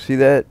 Yeah, see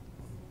that?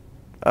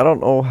 I don't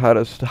know how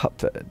to stop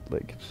that.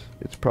 Like,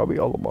 it's probably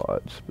all the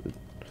mods, but...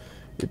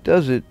 It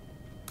does it.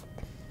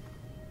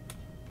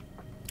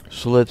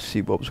 So let's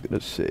see what I was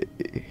gonna say.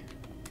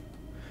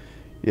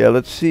 Yeah,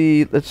 let's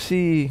see,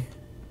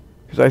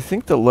 because I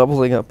think the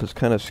leveling up is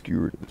kind of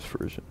skewed in this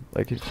version.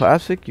 Like in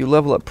Classic, you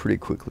level up pretty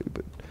quickly,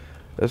 but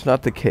that's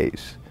not the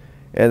case.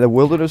 And the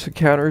wilderness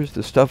encounters,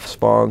 the stuff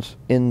spawns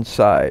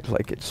inside.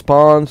 Like it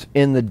spawns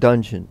in the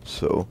dungeon.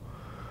 So,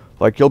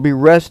 like you'll be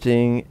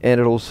resting, and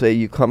it'll say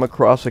you come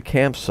across a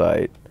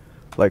campsite.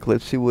 Like,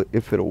 let's see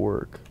if it'll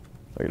work.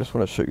 I just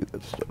want to show you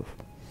that stuff.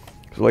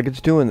 So like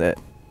it's doing that.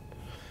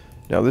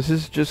 Now this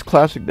is just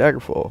classic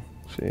Daggerfall.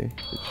 See,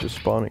 it's just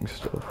spawning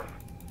stuff.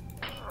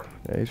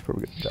 Yeah, he's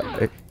probably gonna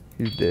die.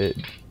 He's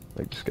dead.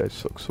 Like this guy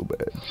sucks so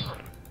bad.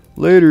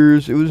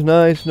 Laters. It was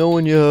nice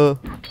knowing ya.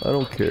 I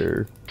don't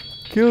care.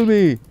 Kill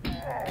me.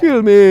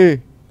 Kill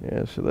me.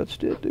 Yeah, so that's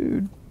it,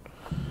 dude.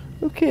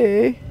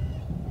 Okay.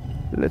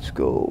 Let's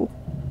go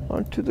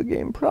on to the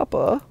game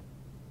proper.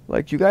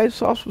 Like you guys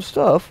saw some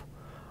stuff.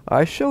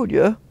 I showed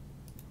ya.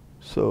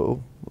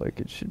 So.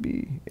 Like it should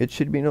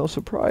be no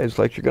surprise.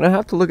 Like you're gonna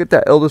have to look at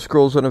that Elder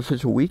Scrolls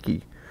unofficial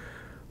wiki.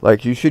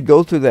 Like you should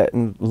go through that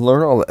and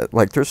learn all that.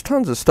 Like there's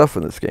tons of stuff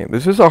in this game.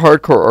 This is a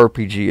hardcore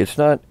RPG.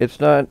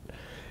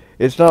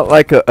 It's not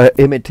like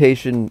a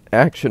imitation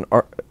action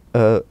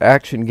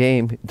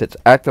game that's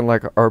acting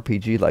like an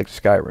RPG like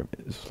Skyrim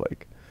is.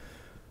 Like,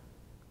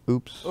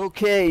 oops.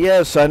 Okay,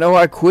 yes, I know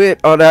I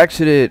quit on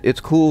accident. It's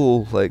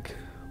cool. Like,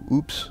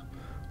 oops.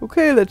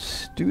 Okay,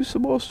 let's do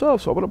some more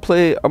stuff. So I'm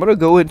gonna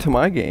go into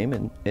my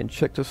game and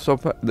check this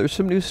stuff out. There's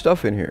some new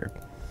stuff in here.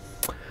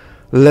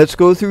 Let's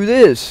go through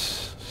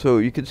this. So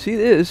you can see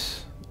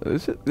this.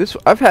 This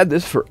I've had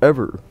this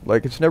forever.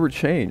 Like it's never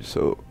changed.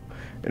 So,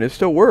 and it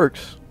still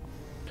works.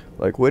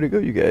 Like way to go,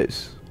 you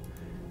guys.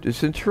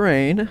 Distant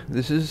terrain.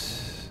 This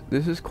is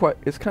quite.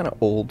 It's kind of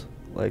old.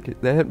 Like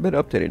they haven't been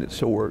updated. It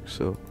still works.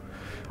 So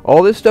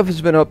All this stuff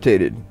has been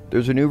updated.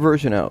 There's a new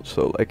version out,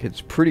 so like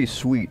it's pretty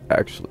sweet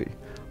actually.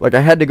 Like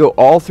I had to go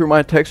all through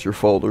my texture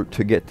folder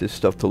to get this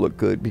stuff to look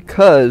good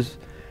because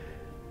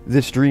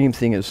this dream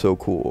thing is so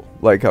cool.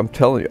 Like I'm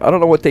telling you, I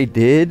don't know what they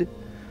did,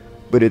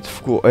 but it's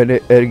cool. And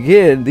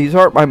again, these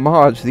aren't my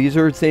mods. These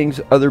are things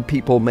other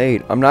people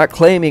made. I'm not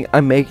claiming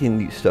I'm making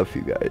these stuff,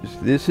 you guys.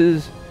 This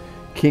is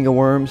King of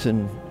Worms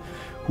and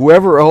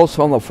whoever else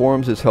on the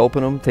forums is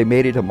helping them. They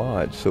made it a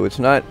mod, so it's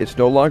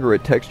no longer a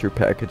texture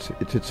pack. It's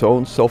its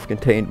own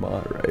self-contained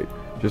mod, right?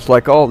 Just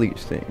like all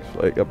these things.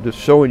 Like I'm just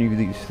showing you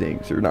these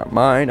things. They're not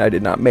mine. I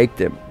did not make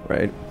them,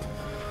 right?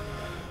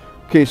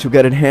 Okay, so we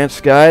got Enhanced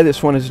Sky.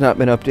 This one has not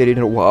been updated in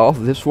a while.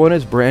 This one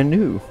is brand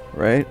new,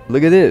 right?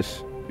 Look at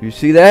this. You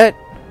see that?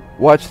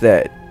 Watch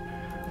that.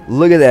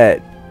 Look at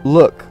that.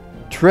 Look.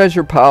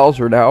 Treasure piles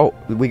are now.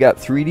 We got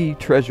 3D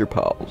treasure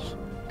piles.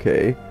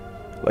 Okay.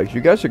 Like,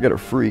 you guys are gonna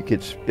freak.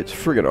 It's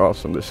friggin'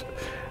 awesome. This,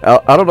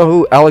 I don't know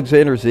who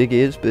Alexander Zig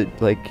is, but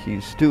like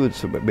he's doing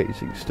some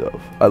amazing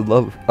stuff. I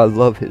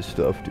love his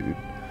stuff, dude.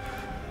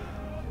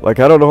 Like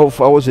I don't know if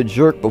I was a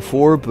jerk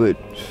before, but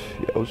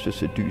yeah, I was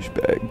just a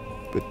douchebag.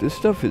 But this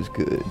stuff is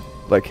good.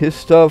 Like his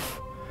stuff,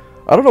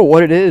 I don't know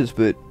what it is,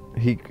 but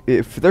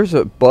if there's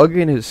a bug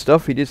in his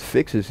stuff, he just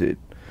fixes it.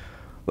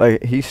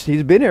 Like he's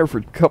been there for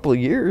a couple of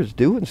years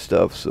doing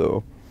stuff,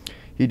 so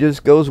he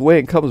just goes away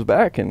and comes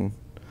back, and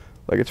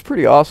like it's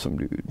pretty awesome,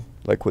 dude.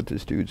 Like what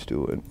this dude's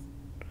doing.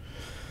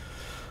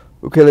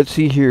 Okay, let's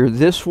see here.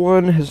 This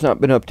one has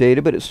not been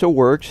updated, but it still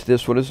works.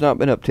 This one has not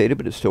been updated,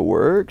 but it still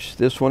works.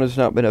 This one has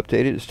not been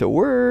updated, it still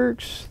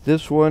works.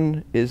 This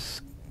one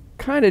is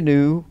kind of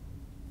new,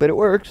 but it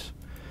works.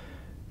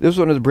 This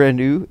one is brand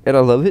new, and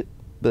I love it,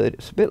 but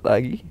it's a bit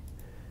laggy.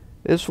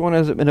 This one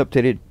hasn't been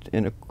updated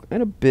in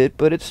a bit,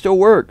 but it still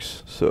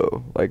works.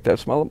 So, like,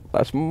 that's my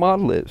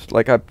mod list.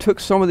 Like, I took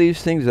some of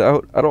these things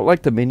out. I don't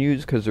like the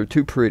menus because they're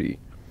too pretty.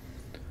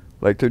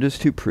 Like, they're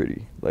just too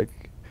pretty. Like,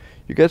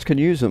 you guys can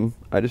use them.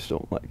 I just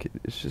don't like it.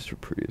 It's just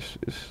pretty.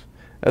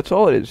 That's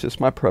all it is. Just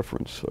my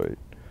preference. Right?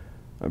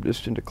 I'm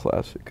just into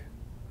classic.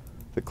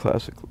 The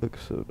classic look.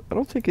 So, I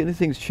don't think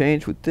anything's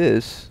changed with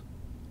this.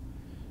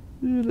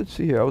 Let's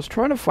see here. I was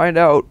trying to find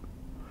out,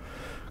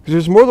 because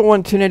there's more than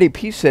one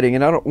 1080p setting,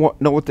 and I don't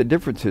know what the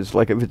difference is.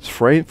 Like if it's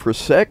frame per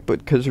sec, but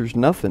because there's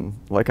nothing.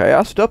 Like I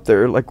asked up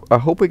there, like I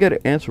hope we get an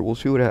answer. We'll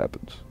see what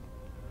happens.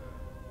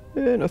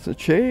 Yeah, nothing's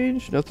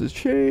changed. Nothing's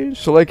changed.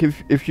 So like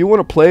if you want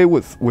to play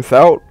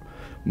without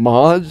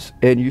mods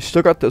and you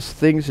still got those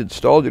things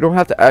installed, you don't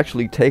have to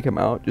actually take them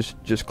out.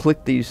 Just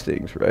click these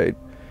things, right?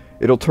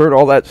 It'll turn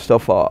all that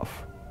stuff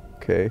off.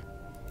 Okay.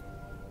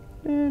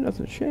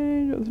 Nothing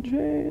changed, nothing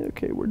changed.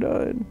 Okay, we're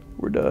done.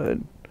 We're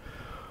done.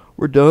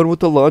 We're done with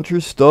the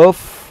launcher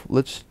stuff.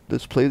 Let's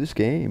play this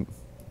game.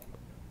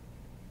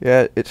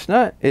 Yeah,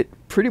 it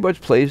pretty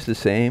much plays the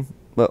same,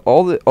 but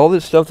all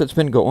this stuff that's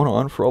been going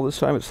on for all this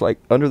time, it's like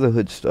under the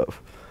hood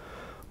stuff.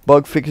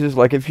 Bug fixes,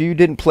 like if you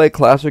didn't play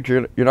classic,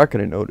 you're not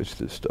going to notice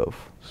this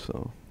stuff.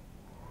 So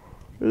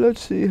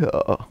let's see.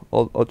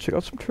 I'll check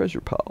out some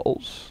treasure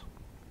piles.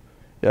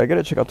 Yeah, I got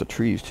to check out the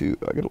trees too.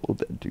 I got to load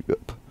that dude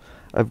up.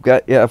 I've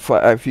got, yeah,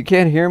 if you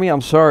can't hear me,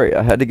 I'm sorry.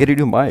 I had to get a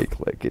new mic.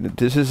 Like,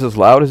 this is as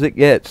loud as it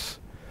gets.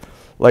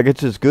 Like,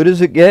 it's as good as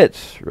it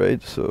gets,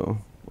 right? So,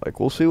 like,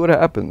 we'll see what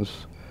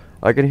happens.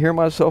 I can hear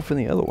myself in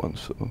the other one,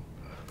 so.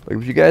 Like,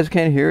 if you guys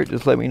can't hear it,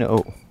 just let me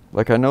know.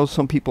 Like, I know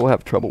some people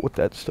have trouble with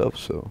that stuff,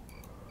 so.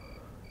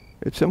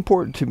 It's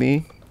important to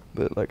me,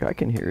 but, like, I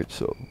can hear it,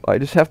 so. I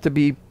just have to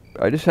be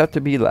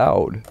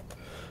loud.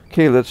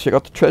 Okay, let's check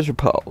out the treasure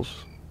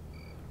piles.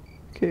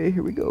 Okay,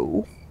 here we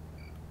go.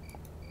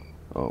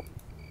 Oh.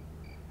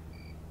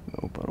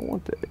 Nope, I don't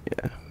want that.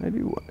 Yeah, I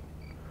do want it.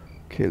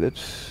 Okay,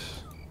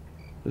 let's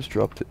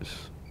drop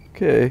this.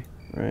 Okay,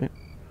 right.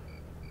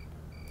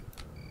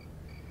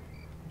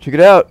 Check it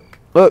out.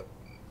 Look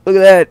at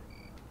that.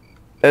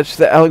 That's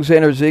the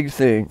Alexander Zig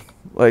thing.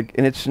 Like,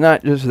 and it's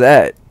not just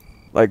that.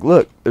 Like,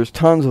 look, there's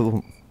tons of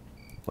them.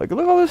 Like,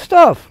 look at all this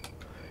stuff.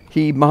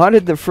 He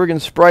modded the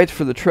friggin' sprites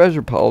for the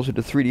treasure piles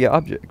into 3D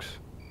objects.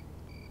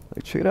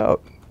 Like, check it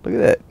out. Look at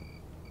that.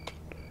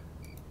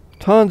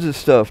 Tons of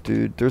stuff,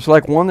 dude. There's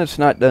like one that's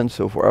not done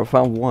so far. I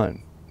found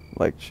one.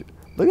 Like,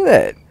 look at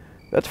that.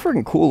 That's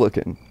freaking cool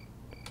looking.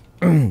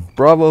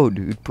 Bravo,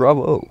 dude.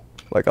 Bravo.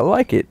 Like, I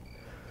like it.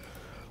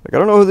 Like, I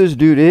don't know who this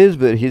dude is,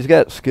 but he's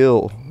got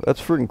skill.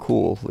 That's freaking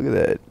cool. Look at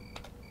that.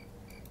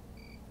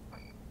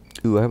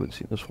 Ooh, I haven't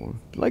seen this one.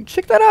 Like,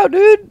 check that out,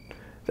 dude.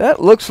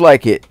 That looks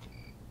like it.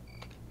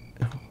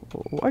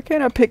 Why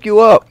can't I pick you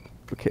up?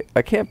 Okay,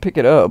 I can't pick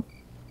it up.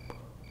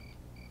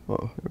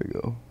 Oh, there we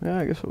go. Yeah,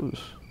 I guess I was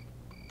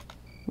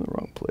in the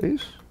wrong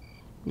place.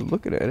 I was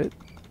looking at it.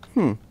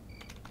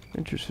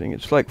 Interesting.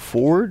 It's like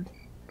forward.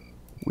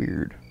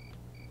 Weird.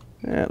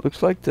 Yeah, it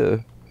looks like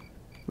the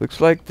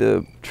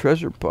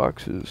treasure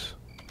boxes.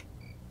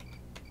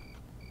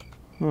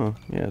 Huh.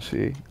 Yeah,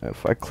 see.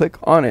 If I click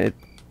on it,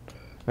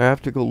 I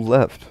have to go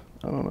left.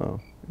 I don't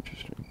know.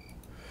 Interesting.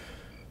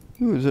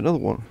 Ooh, there's another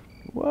one.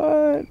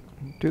 What?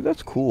 Dude,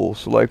 that's cool.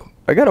 So, like,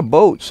 I got a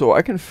boat, so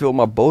I can fill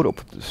my boat up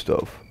with this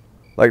stuff.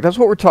 Like, that's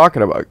what we're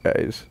talking about,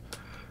 guys.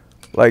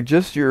 Like,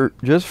 just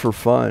for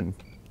fun.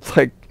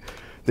 Like,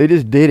 they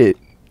just did it.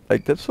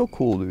 Like, that's so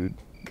cool, dude.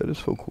 That is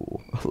so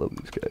cool. I love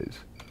these guys.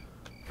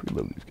 Freaking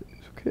love these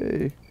guys.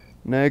 Okay,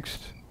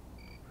 next.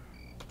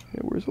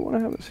 Yeah, where's the one I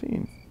haven't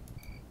seen?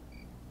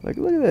 Like,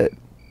 look at that.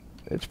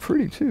 It's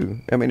pretty, too.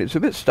 I mean, it's a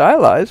bit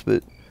stylized,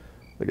 but,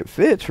 like, it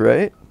fits,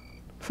 right?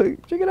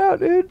 Like, check it out,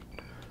 dude.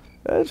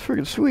 That's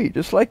freaking sweet.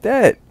 Just like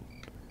that.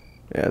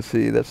 Yeah,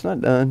 see, that's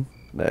not done.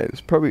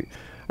 It's probably...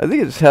 I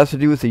think it just has to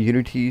do with the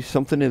Unity.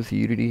 Something with the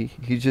Unity.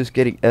 He's just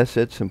getting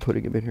assets and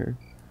putting them in here.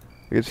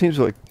 Like, it seems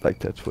like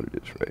that's what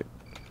it is, right?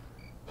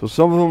 So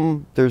some of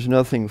them, there's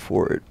nothing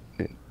for it.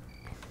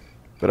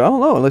 But I don't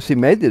know, unless he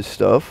made this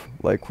stuff.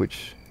 Like,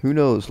 which... Who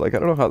knows? Like, I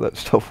don't know how that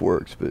stuff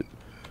works, but...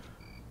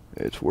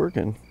 It's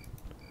working.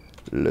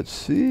 Let's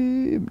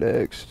see.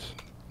 Next.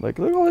 Like,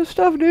 look at all this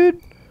stuff,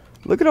 dude.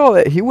 Look at all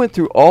that. He went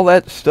through all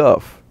that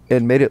stuff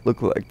and made it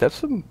look like that's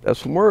some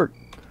work.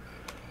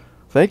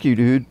 Thank you,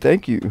 dude.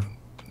 Thank you.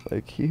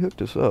 Like, he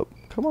hooked us up.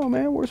 Come on,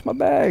 man. Where's my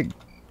bag?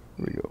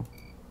 Here we go.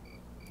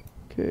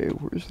 Okay,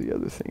 where's the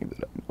other thing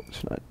that I know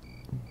it's not?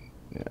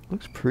 Yeah, it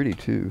looks pretty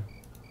too.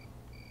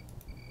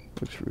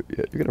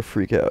 Yeah, you're gonna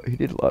freak out. He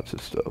did lots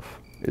of stuff.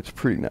 It's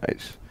pretty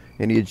nice.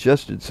 And he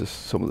adjusted to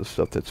some of the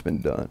stuff that's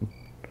been done.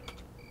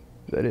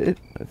 Is that it?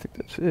 I think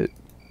that's it.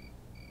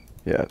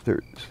 Yeah, there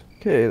it is.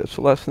 Okay, that's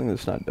the last thing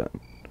that's not done.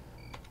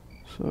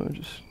 So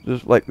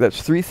just like,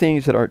 that's 3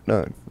 things that aren't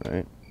done,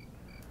 right?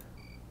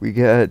 We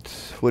got,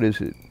 what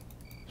is it?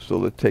 So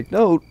let's take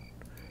note.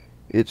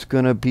 It's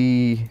gonna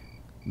be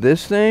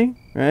this thing,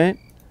 right?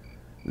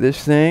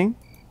 This thing,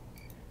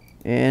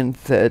 and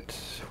that,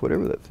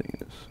 whatever that thing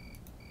is.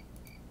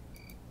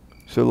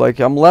 So like,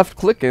 I'm left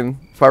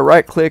clicking. If I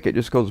right click, it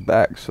just goes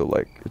back. So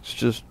like, it's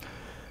just,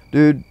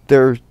 dude,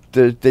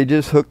 they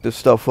just hooked the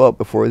stuff up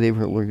before they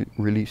even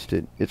released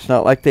it. It's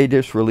not like they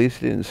just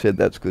released it and said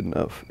that's good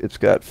enough. It's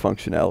got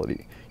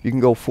functionality. You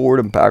can go forward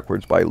and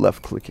backwards by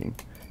left clicking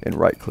and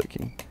right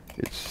clicking.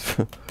 It's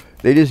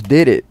they just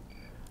did it.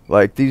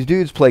 Like, these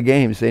dudes play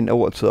games. They know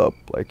what's up.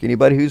 Like,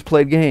 anybody who's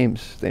played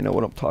games, they know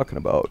what I'm talking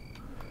about.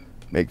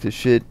 Make this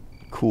shit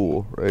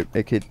cool, right?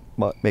 Make it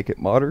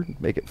modern,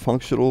 make it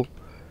functional,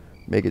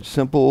 make it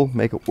simple,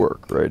 make it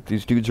work, right?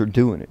 These dudes are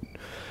doing it.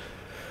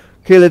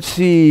 Okay, let's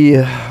see.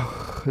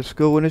 Let's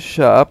go in a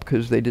shop,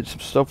 because they did some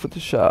stuff with the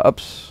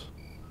shops.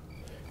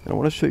 And I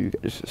want to show you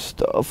guys this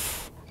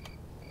stuff.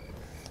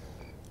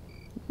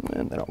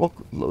 And then I'll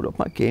load up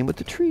my game with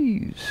the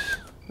trees.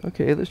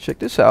 Okay, let's check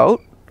this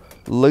out.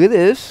 Look at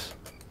this.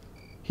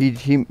 He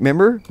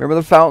remember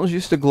the fountains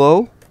used to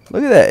glow?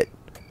 Look at that.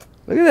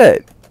 Look at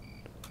that.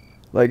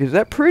 Like, is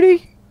that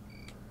pretty?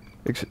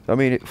 I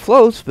mean, it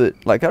floats,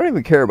 but like, I don't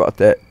even care about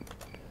that.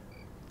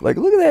 Like,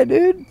 look at that,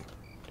 dude.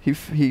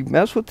 He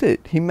messed with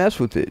it. He messed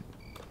with it.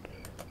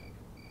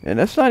 And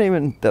that's not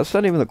even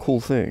the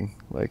cool thing.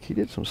 Like, he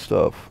did some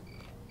stuff.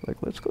 Like,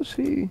 let's go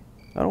see.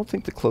 I don't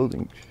think the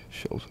clothing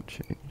shells will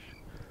change.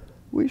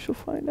 We shall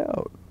find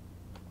out.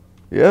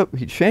 Yep,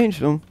 he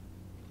changed them.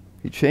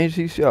 He changed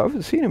these. I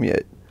haven't seen them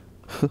yet.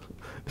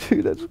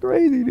 Dude, that's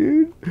crazy,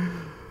 dude.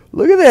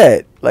 Look at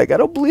that. Like, I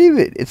don't believe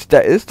it. It's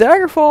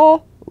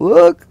Daggerfall.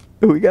 Look,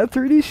 we got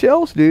 3D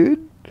shells,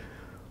 dude.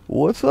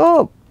 What's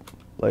up?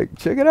 Like,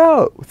 check it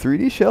out.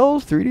 3D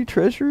shells, 3D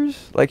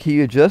treasures. Like,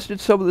 he adjusted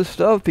some of the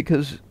stuff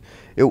because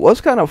it was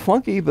kind of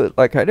funky, but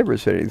like, I never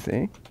said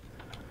anything.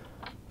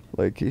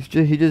 Like, he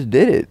just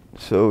did it.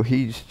 So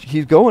he's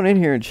going in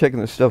here and checking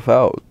the stuff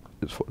out.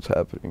 Is what's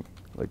happening.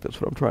 Like,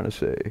 that's what I'm trying to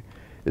say.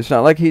 It's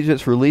not like he's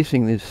just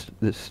releasing this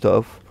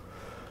stuff.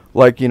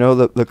 Like, you know,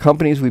 the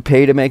companies we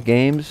pay to make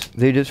games,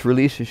 they just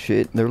release this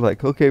shit and they're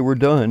like, okay, we're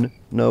done.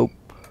 Nope.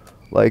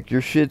 Like,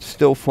 your shit's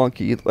still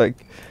funky.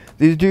 Like,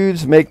 these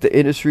dudes make the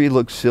industry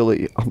look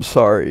silly. I'm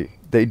sorry.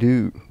 They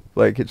do.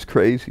 Like, it's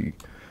crazy.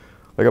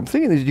 Like, I'm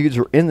thinking these dudes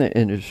are in the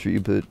industry,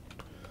 but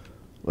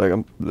like,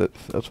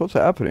 that's what's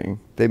happening.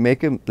 They make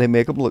them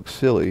look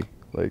silly.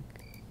 Like,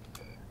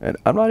 and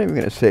I'm not even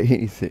gonna say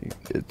anything.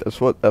 That's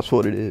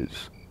what it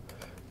is.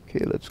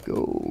 Okay, let's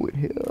go in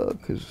here,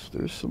 cause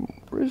there's some.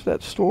 Where's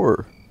that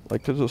store?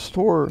 Like, there's a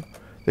store.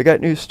 They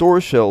got new store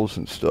shelves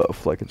and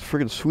stuff. Like, it's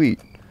freaking sweet.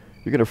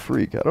 You're gonna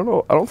freak. I don't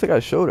know. I don't think I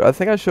showed it. I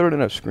think I showed it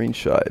in a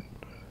screenshot.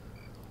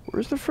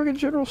 Where's the freaking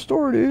general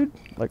store, dude?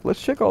 Like,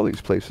 let's check all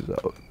these places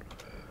out.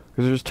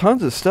 Cause there's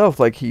tons of stuff.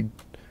 Like,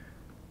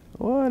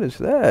 what is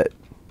that?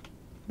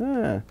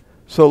 Ah.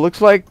 So it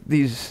looks like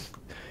these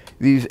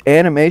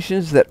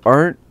animations that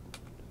aren't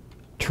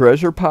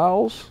treasure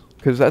piles,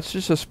 because that's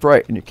just a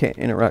sprite and you can't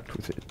interact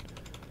with it.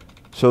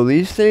 So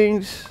these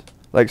things,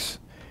 like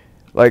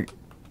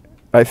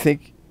I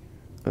think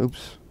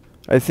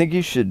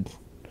you should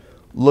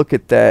look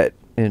at that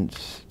and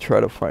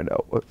try to find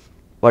out what.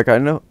 Like, I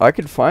know I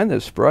could find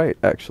this sprite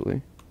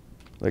actually.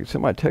 Like, it's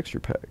in my texture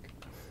pack.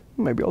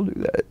 Maybe I'll do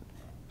that.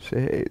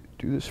 Say, hey,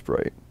 do this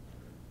sprite.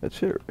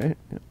 That's it, right?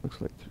 Yeah, looks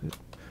like that's it.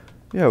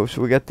 Yeah,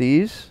 so we got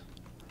these.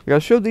 Like, I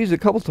showed these a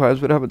couple times,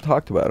 but I haven't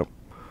talked about them.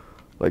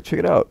 Like, check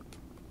it out.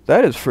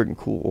 That is freaking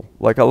cool.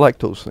 Like, I like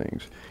those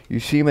things. You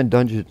see them in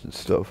dungeons and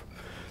stuff.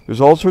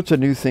 There's all sorts of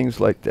new things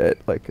like that,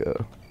 like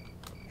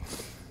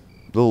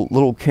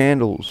little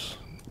candles,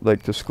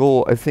 like the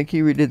skull. I think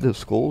he redid the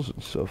skulls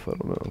and stuff. I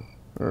don't know,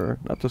 or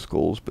not the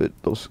skulls, but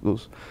those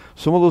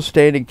some of those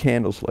standing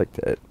candles like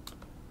that.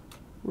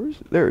 Where's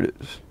it? There it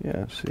is.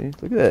 Yeah, see,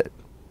 look at that.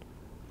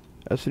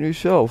 That's a new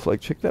shelf.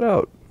 Like, check that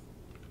out.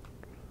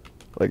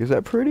 Like, is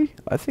that pretty?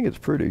 I think it's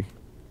pretty.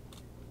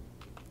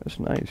 That's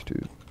nice,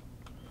 dude.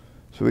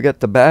 So we got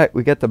the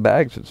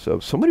bags and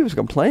stuff. Somebody was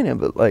complaining,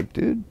 but like,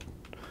 dude,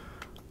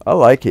 I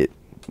like it.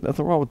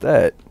 Nothing wrong with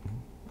that.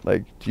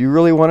 Like, do you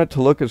really want it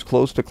to look as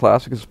close to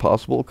classic as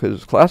possible?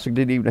 Because classic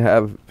didn't even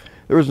have,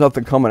 there was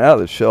nothing coming out of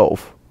the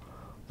shelf.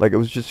 Like, it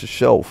was just a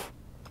shelf.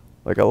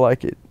 Like, I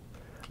like it.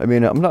 I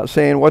mean, I'm not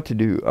saying what to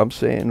do. I'm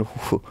saying,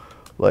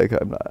 like,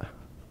 I'm not.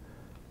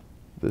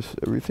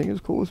 Everything is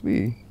cool with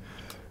me.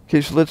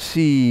 Okay, so let's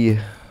see.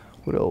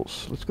 What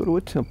else? Let's go to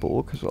a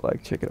temple, because I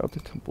like checking out the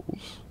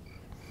temples.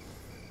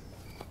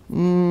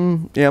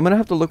 Yeah, I'm going to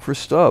have to look for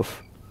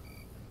stuff.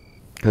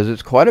 Because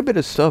it's quite a bit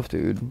of stuff,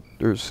 dude.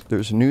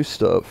 There's new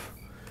stuff.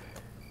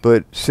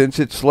 But since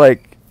it's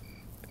like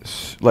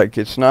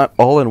it's not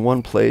all in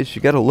one place,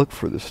 you got to look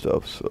for the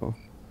stuff, so.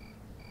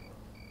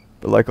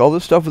 But like all the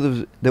stuff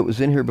that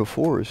was in here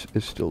before is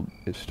still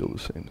the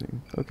same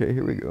thing. Okay,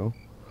 here we go.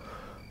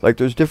 Like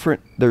there's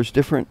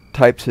different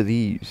types of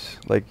these.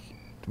 Like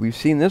we've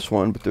seen this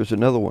one, but there's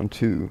another one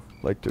too.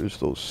 Like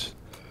there's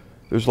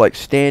like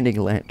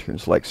standing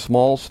lanterns, like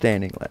small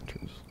standing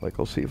lanterns. Like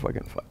I'll see if I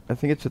can find. I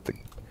think it's at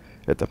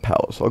the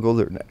palace. I'll go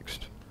there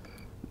next.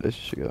 Let's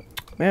check out.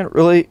 Man,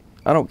 really?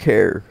 I don't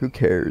care. Who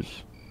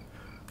cares?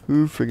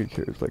 Who freaking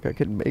cares? Like I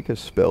could make a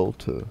spell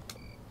to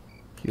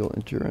heal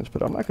endurance,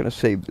 but I'm not gonna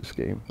save this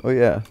game. Oh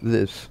yeah,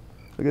 this.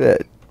 Look at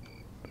that.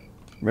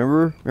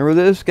 Remember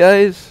this,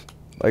 guys?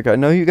 Like I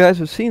know you guys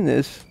have seen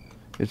this.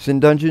 It's in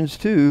Dungeons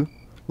too.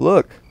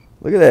 Look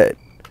at that.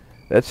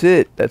 That's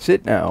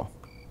it now.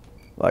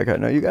 Like I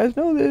know you guys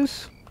know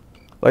this.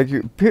 Like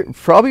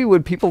probably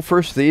when people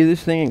first see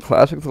this thing in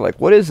Classic, they're like,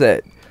 "What is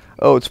that?"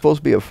 Oh, it's supposed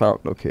to be a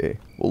fountain. Okay.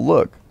 Well,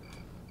 look.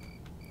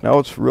 Now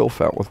it's a real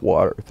fountain with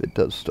water that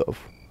does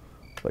stuff.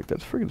 Like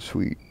that's freaking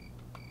sweet.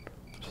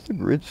 What's the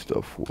grid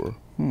stuff for?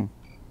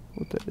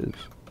 What that is?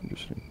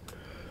 Interesting.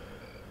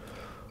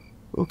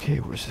 Okay,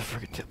 where's the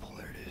freaking temple?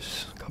 There it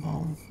is. Come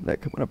on. I'm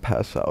gonna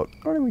pass out.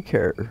 I don't even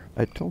care.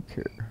 I don't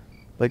care.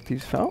 Like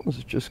these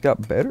fountains just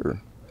got better.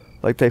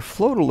 Like they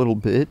float a little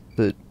bit,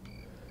 but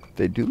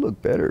they do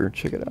look better.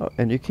 Check it out.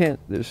 And you can't.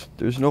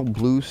 There's no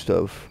blue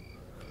stuff.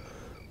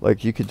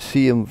 Like you could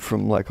see them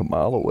from like a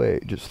mile away.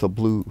 Just the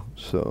blue.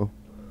 So.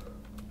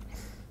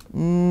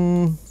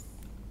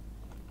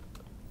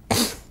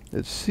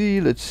 Let's see.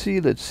 I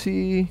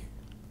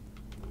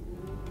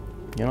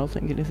don't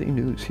think anything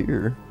new is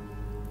here.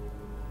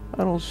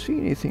 I don't see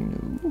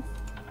anything new.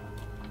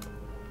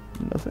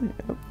 Nothing.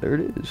 Oh, there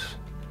it is.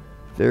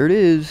 There it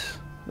is.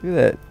 Look at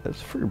that.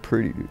 That's freaking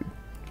pretty, dude.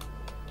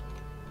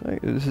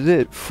 Like, this is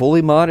it.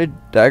 Fully modded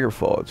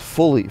Daggerfall. It's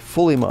fully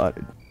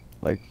modded.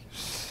 Like,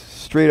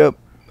 straight up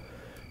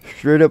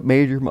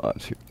major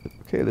mods here.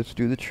 Okay, let's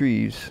do the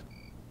trees.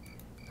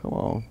 Come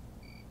on.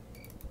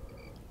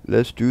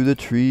 Let's do the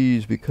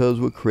trees because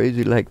we're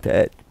crazy like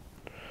that.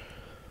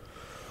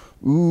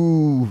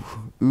 Ooh,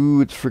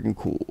 it's freaking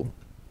cool.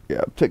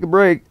 Yeah, take a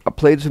break. I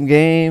played some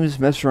games,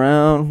 messed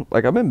around.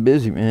 Like, I've been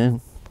busy, man.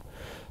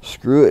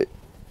 Screw it.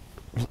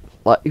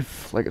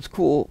 Life, like, it's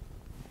cool.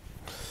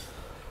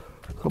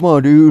 Come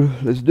on,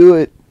 dude. Let's do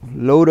it.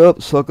 Load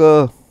up,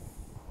 sucker.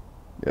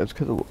 Yeah, it's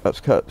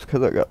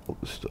because I got all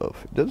this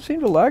stuff. It doesn't seem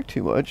to lag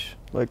too much.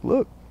 Like,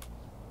 look.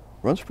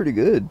 Runs pretty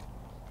good.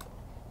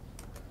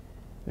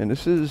 And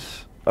this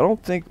is, I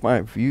don't think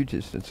my view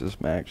distance is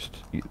maxed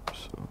either,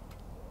 so.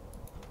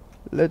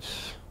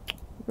 Let's,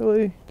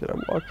 really? Did I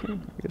walk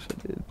in? I guess I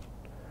did.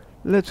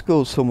 Let's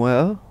go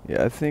somewhere.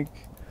 Yeah, I think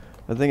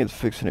it's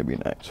fixing to be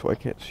night, so I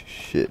can't see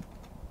shit.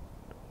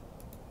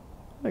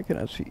 I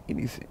cannot see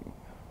anything.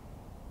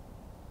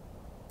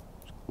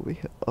 Let's go over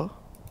here.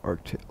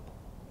 Arctail.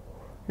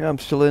 Yeah, I'm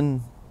still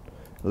in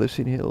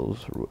Elysian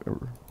Hills or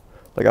whatever.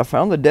 Like, I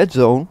found the dead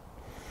zone.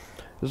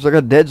 It's like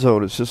a dead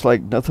zone. It's just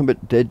like nothing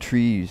but dead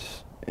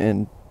trees.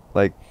 And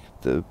like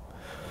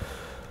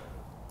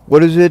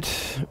what is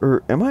it?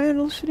 Or am I in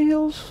Elysian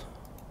Hills?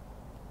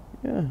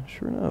 Yeah,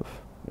 sure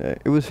enough. Yeah,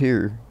 it was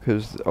here.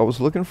 Because I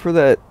was looking for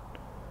the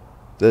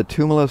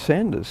Tumula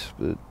Sandus,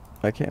 but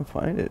I can't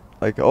find it.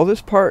 Like all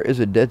this part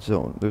is a dead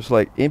zone. There's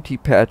like empty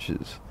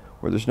patches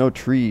where there's no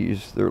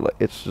trees.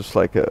 It's just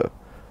like an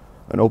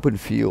open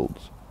field.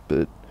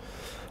 But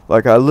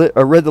like I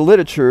read the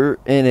literature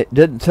and it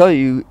didn't tell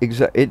you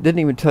it didn't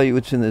even tell you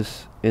it's in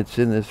this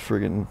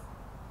friggin'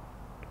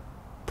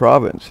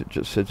 province. It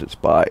just says it's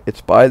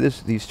by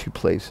these two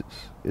places.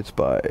 It's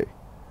by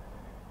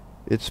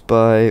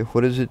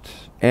what is it?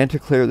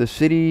 Anticlair the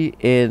city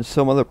and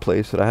some other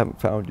place that I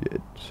haven't found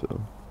yet.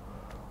 So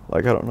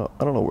like I don't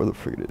know where the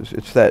frig it is.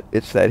 It's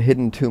that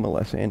hidden tomb of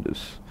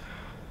Lasandus,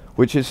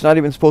 which is not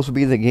even supposed to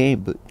be in the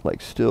game, but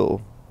like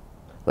still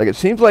Like it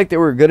seems like they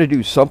were gonna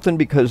do something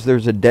because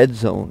there's a dead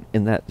zone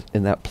in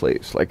that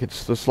place. Like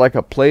it's just like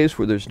a place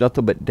where there's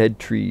nothing but dead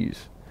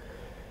trees.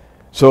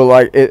 So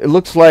like it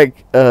looks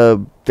like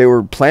they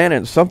were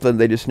planning something,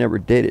 they just never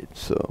did it.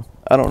 So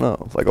I don't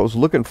know. Like I was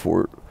looking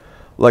for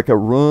like a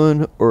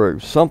run or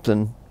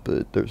something,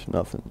 but there's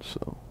nothing.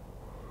 So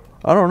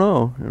I don't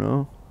know. You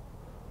know,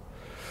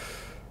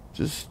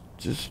 just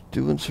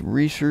doing some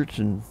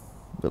research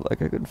but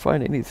like I couldn't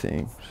find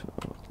anything.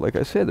 So, like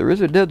I said, there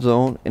is a dead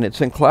zone, and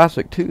it's in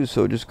Classic too.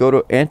 So just go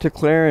to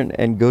Anticlair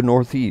and go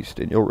northeast,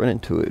 and you'll run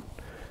into it.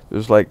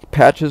 There's like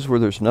patches where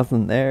there's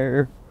nothing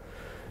there.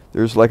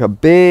 There's like a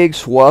big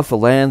swath of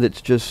land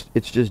that's just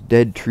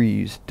dead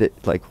trees,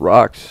 like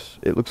rocks.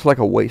 It looks like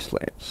a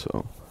wasteland.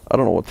 So I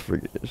don't know what the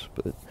frig it is,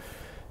 but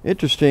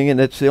interesting. And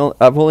that's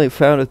I've only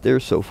found it there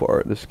so far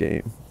in this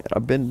game. And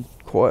I've been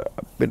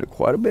to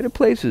quite a bit of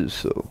places.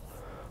 So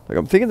like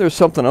I'm thinking there's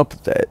something up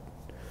with that.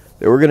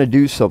 They were gonna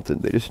do something,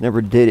 they just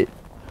never did it.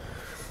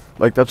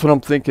 Like that's what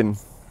I'm thinking.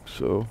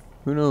 So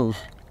who knows?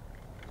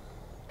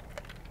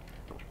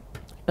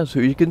 And so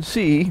you can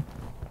see,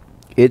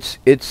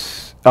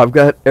 it's I've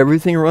got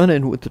everything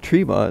running with the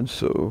tree mod.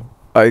 So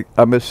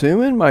I'm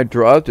assuming my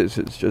draw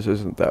distance just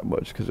isn't that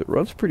much because it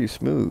runs pretty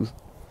smooth.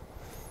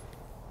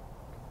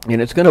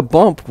 And it's gonna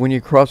bump when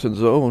you cross in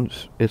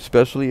zones,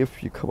 especially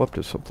if you come up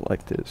to something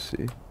like this.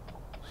 See,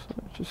 so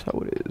that's just how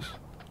it is.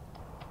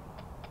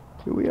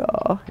 Here we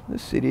are in the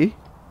city,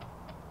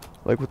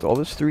 like with all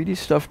this 3D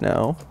stuff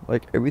now.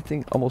 Like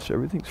everything, almost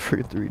everything's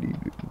freaking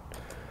 3D. Dude.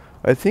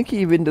 I think he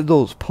even did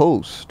those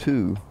posts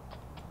too.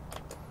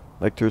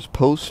 Like there's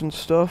posts and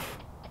stuff.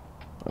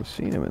 I've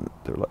seen them and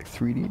they're like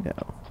 3D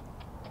now.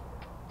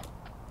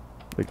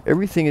 Like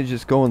everything is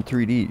just going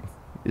 3D.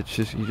 It's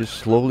just you're just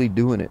slowly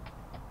doing it.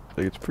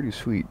 Like it's pretty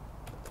sweet,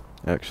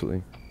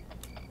 actually.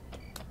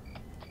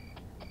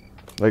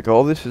 Like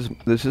all this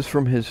is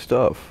from his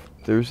stuff.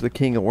 There's the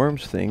King of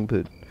Worms thing,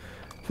 but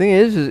the thing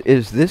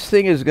is this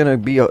thing is gonna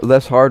be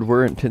less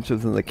hardware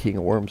intensive than the King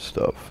of Worms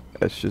stuff.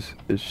 It's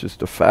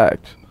just a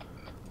fact.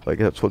 Like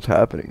that's what's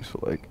happening. So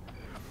like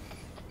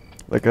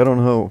I don't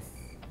know,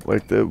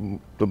 like the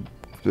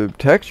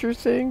texture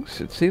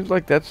things. It seems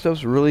like that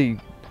stuff's really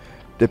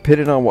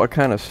dependent on what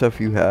kind of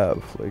stuff you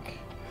have. Like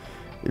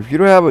if you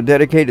don't have a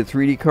dedicated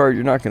 3D card,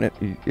 you're not gonna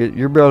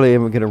you're barely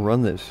even gonna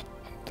run this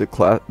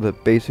the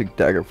basic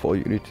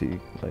Daggerfall Unity.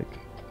 Like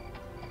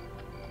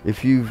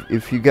if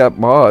you got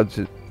mods,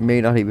 it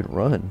may not even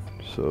run.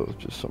 So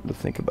it's just something to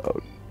think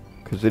about,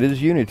 because it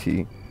is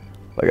Unity.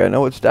 Like I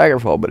know it's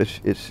Daggerfall, but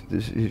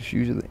it's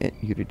using the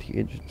Unity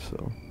engine.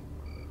 So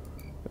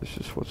that's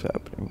just what's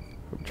happening.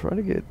 I'm trying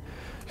to get.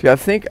 See, I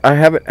think I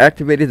haven't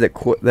activated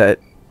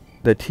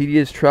the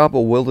tedious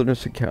travel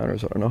wilderness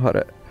encounters. I don't know how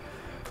to.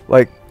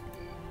 Like,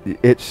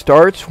 it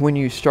starts when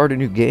you start a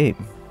new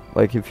game.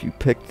 Like if you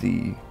pick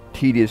the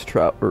tedious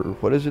travel, or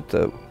what is it?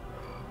 I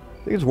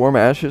think it's Warm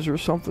Ashes or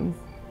something.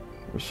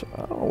 I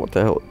don't know what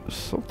the hell.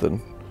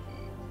 Something.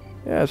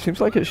 Yeah, it seems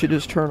like it should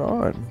just turn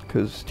on,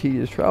 because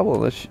tedious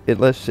travel,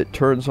 unless it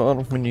turns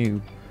on when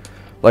you,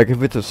 like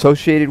if it's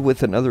associated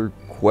with another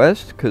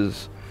quest,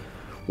 because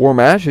Warm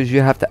Ashes you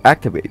have to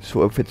activate.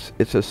 So if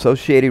it's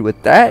associated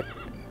with that,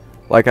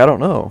 like I don't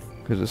know,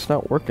 because it's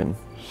not working.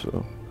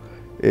 So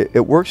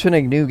it works in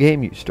a new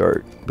game you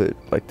start, but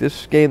like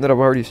this game that I've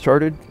already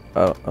started,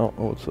 I don't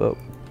know what's up.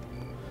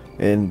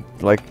 And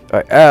like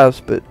I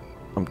asked, but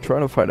I'm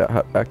trying to find out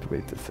how to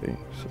activate the thing.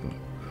 So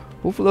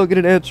hopefully I'll get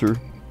an answer.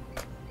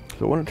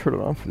 So I want to turn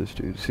it on for this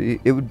dude. See,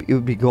 it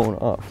would be going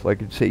off. Like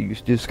it'd say you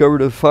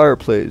discovered a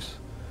fireplace.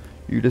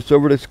 You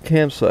discovered a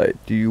campsite.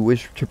 Do you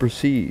wish to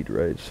proceed?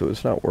 Right. So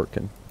it's not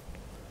working.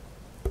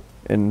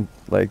 And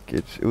like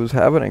it was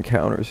having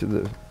encounters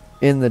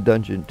in the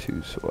dungeon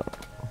too. So I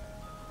don't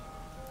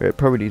know. It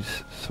probably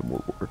needs some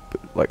more work.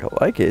 But like I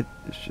like it.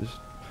 It's just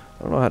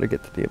I don't know how to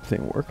get the damn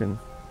thing working.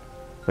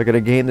 Like in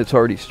a game that's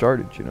already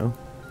started, you know.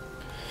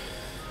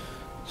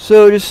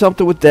 So just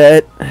something with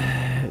that.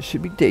 It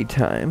should be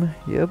daytime.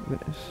 Yep.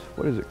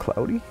 What is it?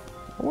 Cloudy?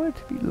 I want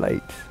it to be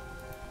light.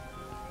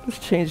 Let's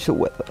change the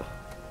weather.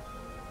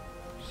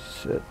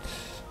 Set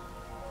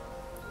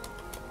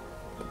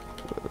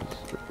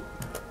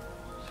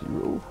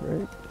 0,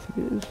 right? I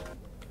think it is. Here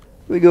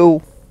we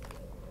go.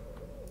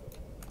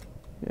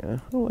 Yeah,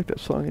 I don't like that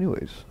song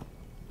anyways.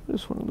 I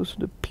just want to listen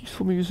to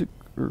peaceful music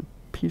or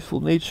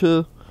peaceful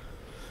nature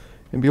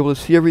and be able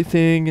to see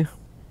everything.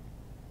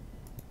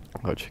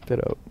 Oh, check that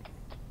out.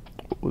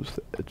 What was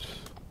that? It's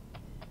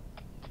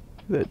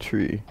that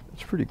tree.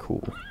 It's pretty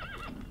cool.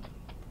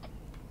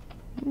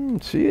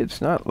 See,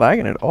 it's not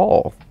lagging at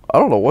all. I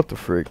don't know what the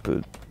frick,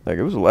 but like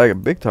it was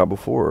lagging big time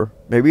before.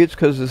 Maybe it's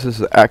because this is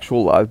the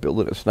actual live build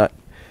and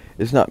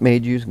it's not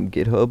made using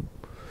GitHub.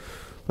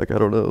 Like I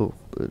don't know,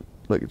 but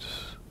like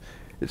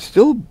it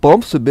still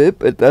bumps a bit,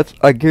 but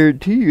I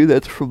guarantee you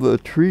that's from the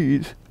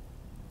trees.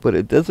 But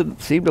it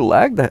doesn't seem to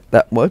lag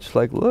that much.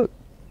 Like look,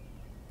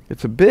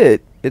 it's a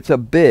bit.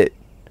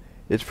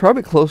 It's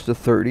probably close to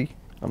 30,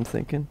 I'm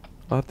thinking.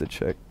 I'll have to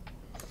check.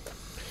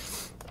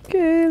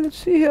 Okay, let's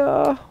see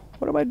here.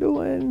 What am I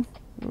doing?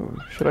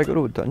 Should I go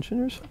to a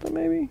dungeon or something,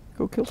 maybe?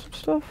 Go kill some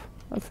stuff?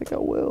 I think I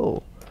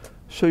will.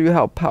 Show you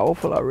how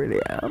powerful I really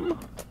am.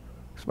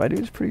 'Cause my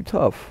dude's pretty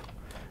tough.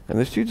 And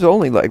this dude's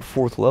only like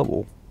 4th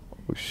level.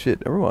 Oh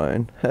shit, never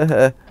mind.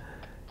 Yeah,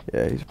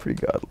 he's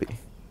pretty godly.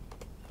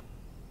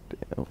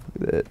 Damn, look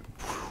at that.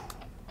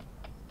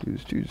 Dude,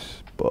 this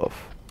dude's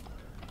buff.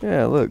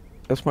 Yeah, look.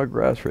 That's my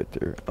grass right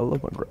there. I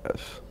love my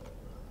grass.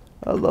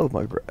 I love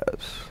my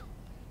grass.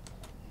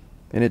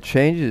 And it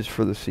changes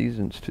for the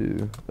seasons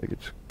too. Like,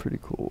 it's pretty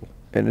cool.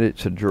 And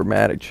it's a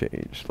dramatic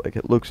change. Like,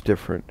 it looks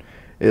different.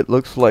 It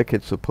looks like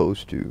it's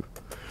supposed to.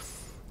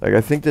 Like,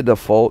 I think the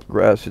default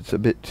grass, it's a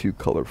bit too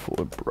colorful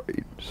and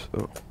bright.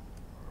 So,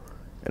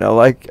 and I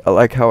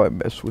like how I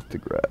mess with the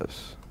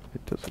grass.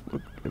 It doesn't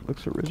look. It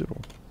looks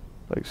original.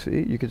 Like,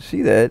 see, you can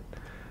see that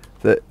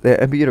the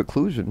ambient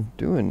occlusion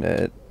doing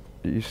that.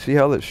 You see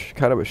how there's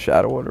kind of a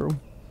shadow under them?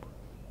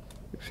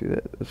 You see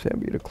that? That's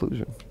ambient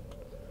occlusion.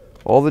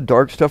 All the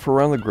dark stuff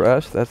around the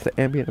grass, that's the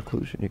ambient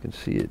occlusion. You can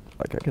see it.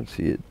 Like, I can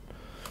see it.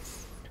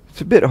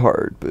 It's a bit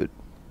hard, but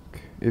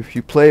if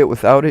you play it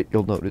without it,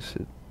 you'll notice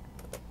it.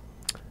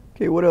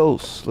 Okay, what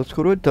else? Let's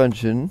go to a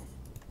dungeon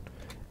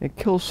and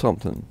kill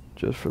something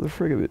just for the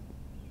frig of it.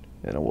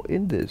 And I will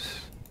end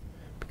this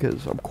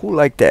because I'm cool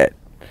like that.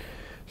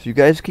 So you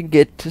guys can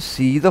get to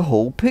see the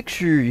whole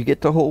picture. You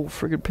get the whole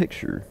friggin'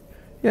 picture.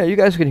 Yeah, you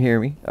guys can hear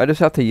me. I just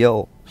have to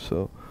yell.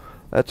 So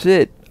that's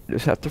it. I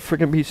just have to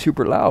friggin' be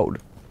super loud.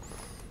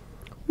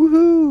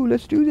 Woohoo!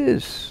 Let's do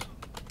this.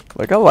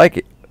 Like, I like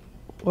it.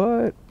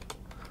 What?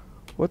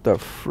 What the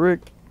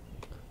frick?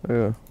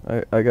 Yeah,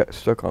 I got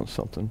stuck on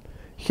something.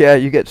 Yeah,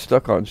 you get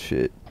stuck on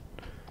shit.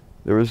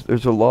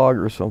 There's a log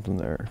or something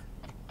there.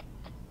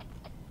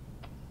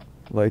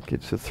 Like,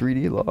 it's a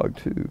 3D log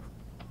too.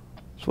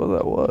 That's what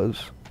that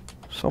was.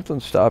 Something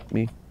stopped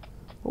me.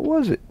 What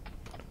was it?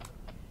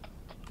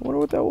 I wonder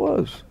what that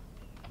was.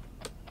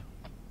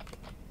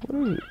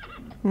 What is it?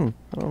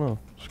 I don't know.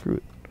 Screw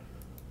it.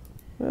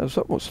 Yeah,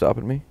 something was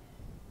stopping me.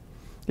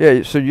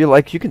 Yeah, so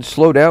you can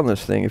slow down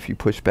this thing if you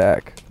push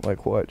back.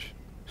 Like, watch.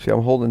 See,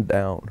 I'm holding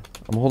down.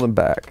 I'm holding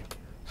back.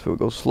 So it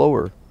goes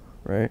slower,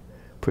 right?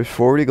 Push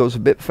forward, it goes a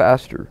bit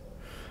faster.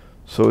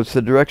 So it's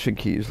the direction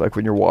keys. Like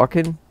when you're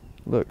walking,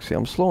 look, see,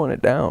 I'm slowing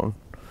it down.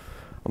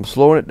 I'm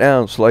slowing it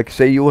down. So like,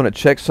 say you want to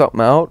check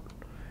something out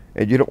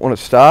and you don't want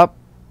to stop.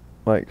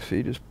 Like,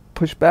 see, just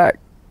push back,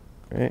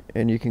 right?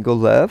 And you can go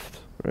left,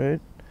 right?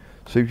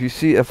 So if you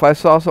see, if I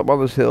saw something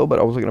on this hill, but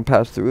I wasn't going to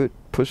pass through it,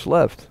 push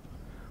left.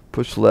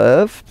 Push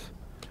left.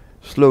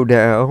 Slow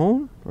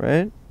down,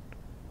 right?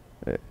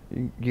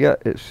 You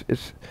got,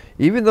 it's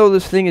even though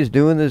this thing is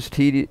doing this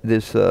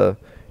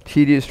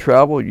tedious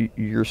travel,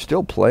 you're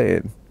still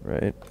playing,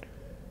 right?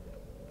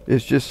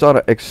 It's just on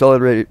an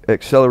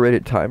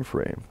accelerated time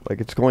frame.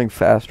 Like, it's going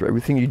faster.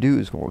 Everything you do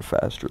is going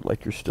faster.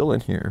 Like, you're still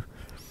in here.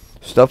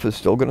 Stuff is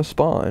still going to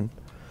spawn.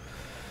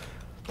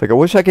 Like, I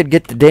wish I could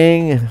get the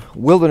dang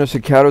wilderness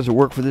encounters to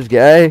work for this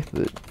guy,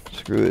 but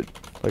screw it.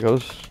 Like,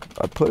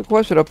 I put a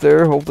question up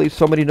there. Hopefully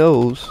somebody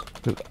knows,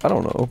 because I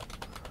don't know.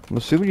 I'm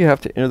assuming you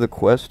have to enter the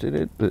quest in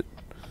it, but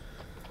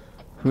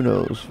who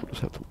knows? We'll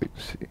just have to wait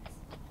and see.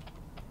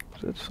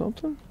 Is that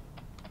something?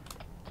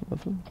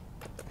 Nothing?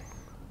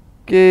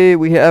 Okay,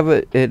 we have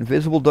an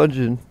invisible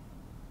dungeon.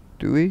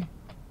 Do we?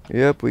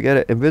 Yep, we got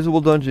an invisible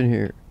dungeon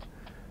here.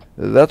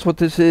 That's what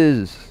this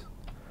is.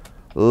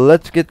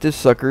 Let's get this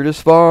sucker to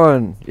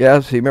spawn. Yeah,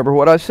 see, remember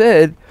what I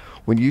said?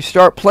 When you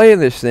start playing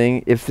this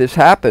thing, if this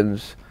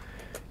happens,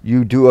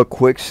 you do a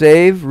quick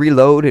save,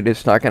 reload, and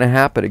it's not going to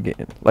happen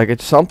again. Like,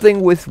 it's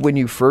something with when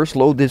you first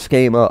load this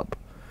game up.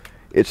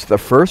 It's the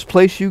first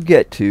place you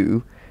get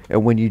to,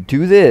 and when you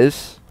do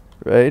this,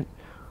 right?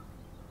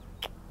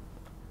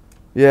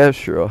 Yeah,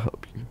 sure, I'll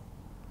help you.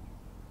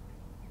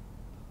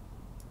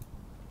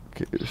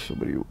 Okay, there's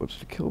somebody who wants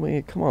to kill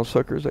me. Come on,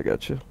 suckers, I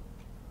got you.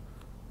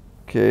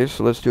 Okay,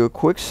 so let's do a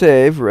quick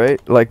save,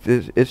 right? Like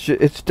this,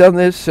 it's done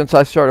this since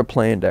I started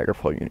playing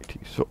Daggerfall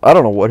Unity. So I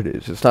don't know what it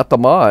is. It's not the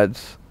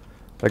mods,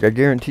 like I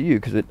guarantee you,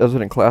 because it does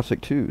it in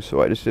Classic too.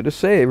 So I just did a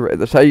save, right?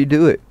 That's how you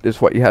do it.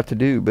 That's what you have to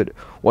do. But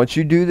once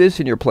you do this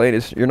and you're playing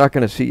it, you're not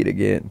going to see it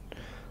again.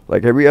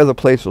 Like every other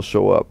place will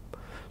show up.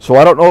 So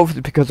I don't know if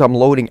it's because I'm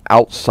loading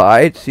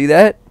outside. See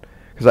that?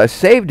 Because I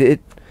saved it,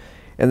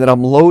 and then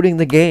I'm loading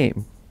the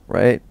game,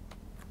 right?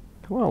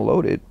 Come on,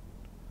 load it.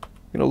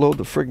 You gonna load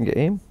the friggin'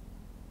 game?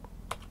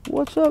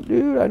 What's up,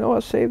 dude? I know I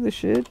saved this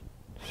shit.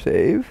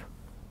 Save.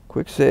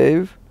 Quick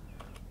save.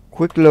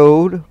 Quick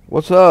load.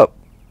 What's up?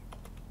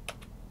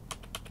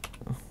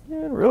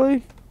 Yeah,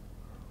 really?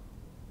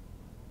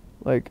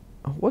 Like,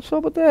 what's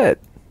up with that?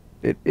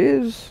 It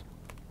is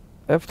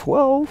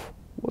F12.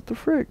 What the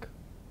frick?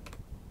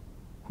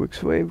 Quick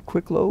save,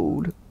 quick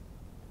load.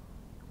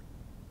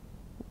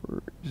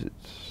 Where is it?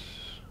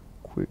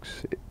 Quick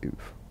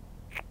save.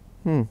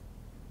 Yeah,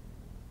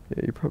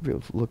 you probably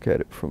have to look at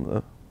it from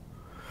the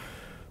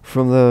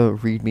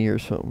README or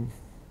something.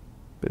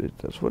 But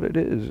that's what it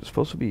is. It's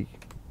supposed to be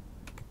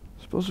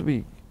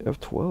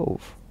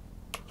F12.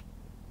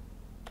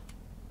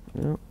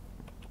 Yeah.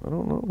 I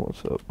don't know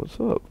what's up. What's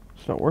up?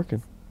 It's not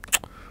working.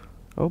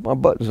 Oh, my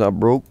button's not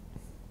broke.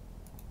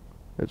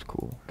 That's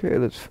cool. Okay,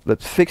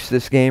 let's fix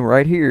this game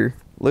right here.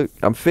 Look,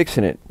 I'm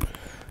fixing it.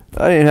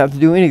 I didn't have to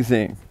do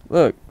anything.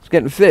 Look, it's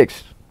getting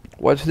fixed.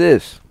 Watch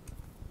this.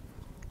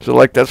 So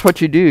like that's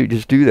what you do.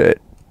 Just do that.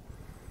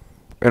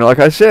 And like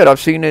I said, I've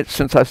seen it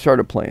since I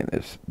started playing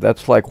this.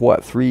 That's like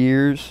what, 3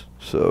 years?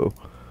 So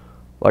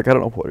like I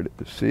don't know what it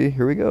is. See,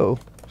 here we go.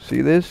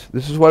 See this?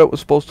 This is what it was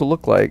supposed to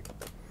look like.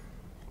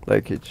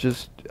 Like it's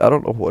just I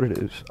don't know what it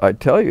is. I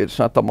tell you, it's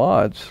not the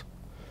mods.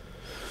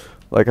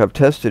 Like I've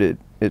tested it.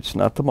 It's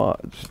not the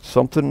mods. It's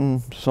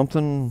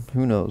something,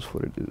 who knows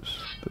what it is.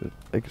 But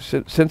like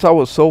since I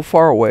was so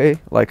far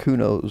away, like who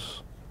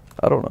knows?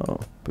 I don't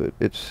know. But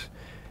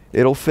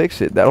it'll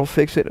fix it. That'll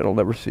fix it and I'll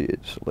never see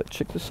it. So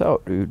check this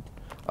out, dude.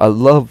 I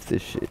love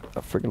this shit. I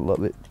freaking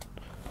love it.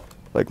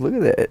 Like look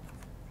at that.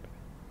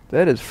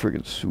 That is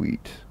freaking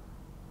sweet.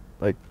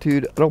 Like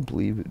dude, I don't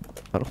believe it.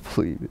 I don't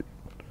believe it.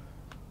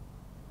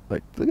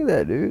 Like look at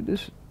that, dude.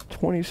 This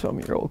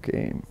 20-some-year-old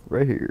game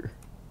right here.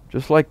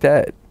 Just like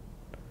that.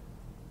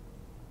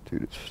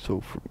 Dude, it's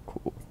so freaking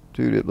cool.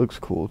 Dude, it looks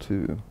cool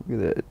too.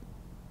 Look at that.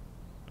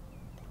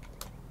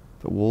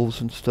 The wolves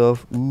and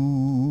stuff.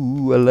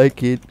 Ooh, I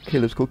like it. Okay,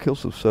 let's go kill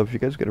some stuff. You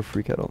guys gotta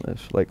freak out on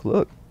this. Like,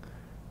 look.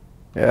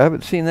 Yeah, I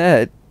haven't seen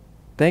that.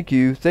 Thank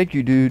you. Thank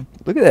you, dude.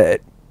 Look at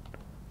that.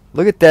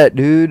 Look at that,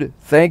 dude.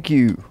 Thank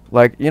you.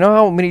 Like, you know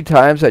how many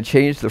times I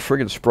changed the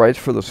friggin' sprites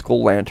for the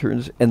skull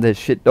lanterns and this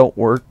shit don't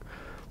work?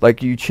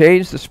 Like, you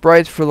change the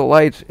sprites for the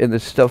lights and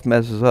this stuff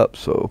messes up,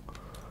 so...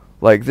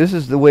 Like, this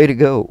is the way to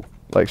go.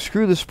 Like,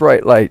 screw the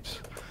sprite lights.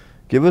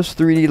 Give us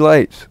 3D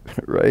lights,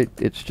 right?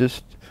 It's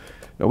just...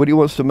 Nobody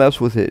wants to mess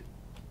with it.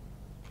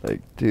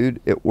 Like,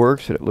 dude, it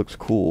works and it looks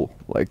cool.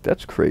 Like,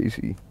 that's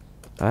crazy.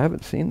 I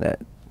haven't seen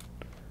that.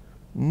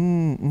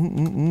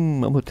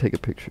 I'm gonna take a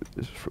picture of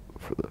this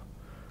for the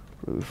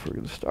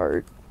friggin'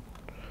 start.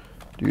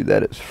 Dude,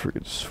 that is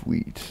friggin'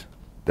 sweet.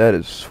 That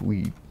is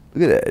sweet.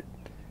 Look at that.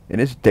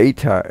 And it's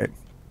daytime.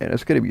 And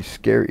it's gonna be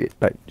scary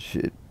at night and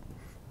shit.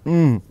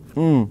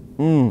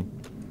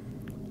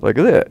 Like,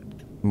 look at that.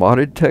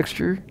 Modded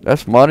texture.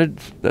 That's modded.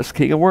 That's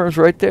King of Worms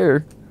right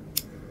there.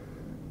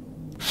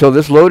 So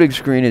this loading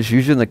screen is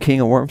using the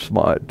King of Worms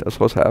mod. That's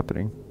what's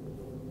happening.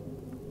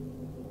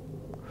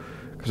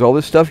 Because all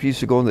this stuff used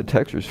to go in the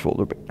textures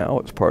folder, but now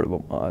it's part of a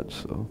mod,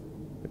 so...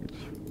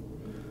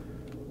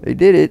 They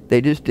did it.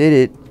 They just did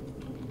it.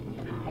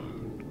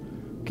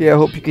 Okay, I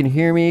hope you can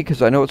hear me,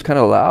 because I know it's kind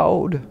of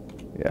loud.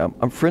 Yeah,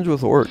 I'm friends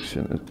with orcs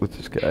with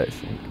this guy, I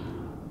think.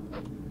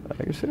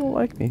 I guess they don't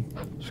like me.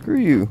 Screw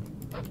you.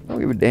 I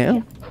don't give a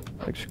damn.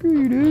 Like,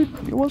 screw you, dude.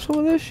 You want some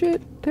of this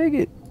shit? Take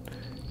it.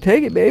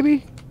 Take it,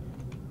 baby.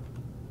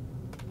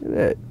 Look at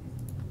that.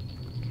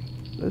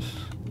 Let's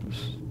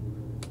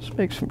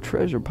make some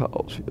treasure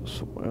piles here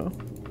somewhere.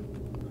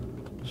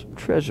 Some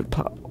treasure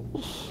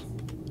piles.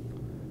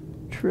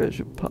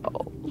 Treasure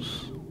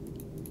piles.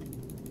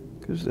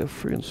 Because they're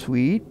freaking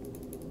sweet.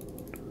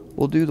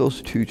 We'll do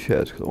those 2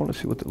 chests because I want to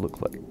see what they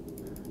look like.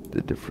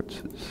 The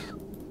differences.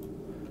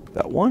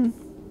 That one?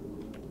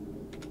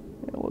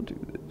 Yeah, we'll do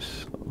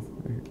this. So,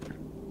 right here.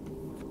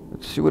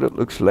 Let's see what it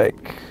looks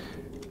like.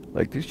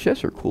 Like, these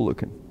chests are cool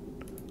looking.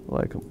 I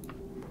like them.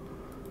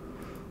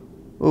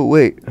 Oh,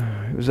 wait.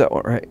 It was that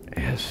one, right?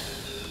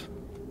 Yes.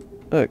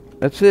 Look,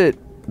 that's it.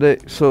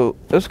 So,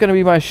 that's going to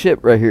be my ship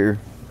right here.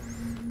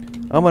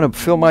 I'm going to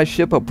fill my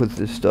ship up with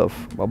this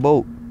stuff. My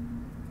boat.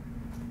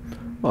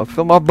 I'm going to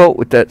fill my boat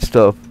with that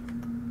stuff.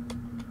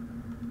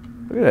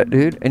 Look at that,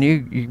 dude. And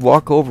you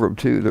walk over them,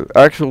 too. They're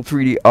actual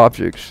 3D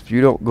objects. You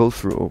don't go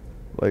through them.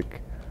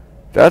 Like,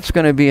 that's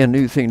going to be a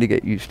new thing to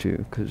get used to.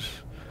 Because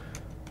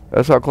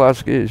that's how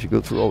classic is. You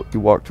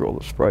walk through all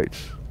the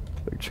sprites.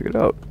 Like, check it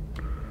out.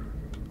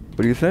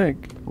 What do you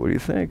think? What do you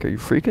think? Are you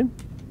freaking?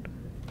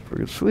 It's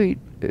freaking sweet.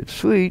 It's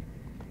sweet.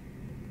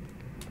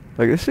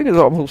 Like, this thing is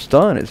almost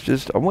done. It's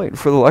just, I'm waiting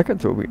for the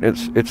lycanthropy.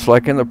 It's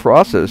like in the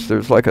process.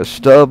 There's like a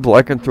stub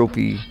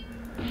lycanthropy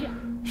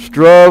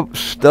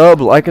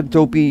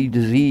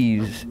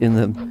disease in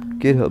the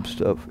GitHub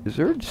stuff. Is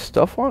there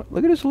stuff on it?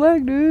 Look at his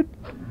leg, dude.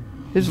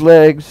 His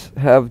legs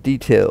have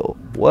detail.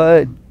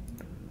 What?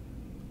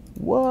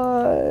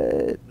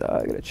 What?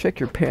 I gotta check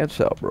your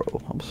pants out, bro.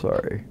 I'm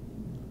sorry.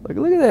 Like,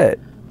 look at that.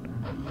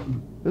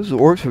 Those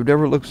orcs have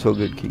never looked so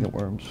good, King of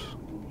Worms.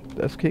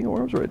 That's King of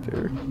Worms right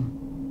there.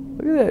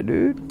 Look at that,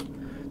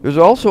 dude. There's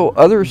also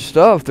other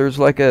stuff. There's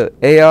like a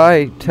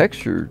AI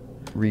texture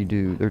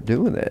redo. They're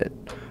doing that.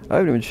 I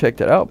haven't even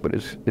checked it out, but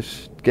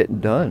it's getting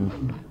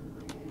done.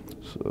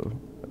 So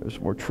there's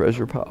more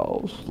treasure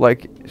piles.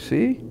 Like,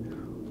 see?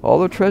 All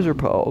the treasure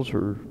piles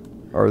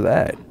are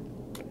that.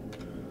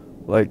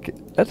 Like,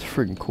 that's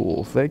freaking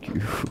cool. Thank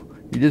you.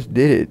 You just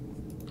did it.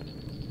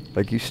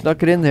 Like, you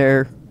snuck it in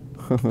there.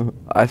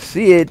 I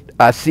see it.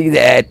 I see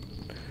that.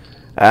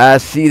 I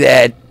see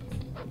that.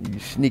 You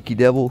sneaky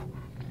devil.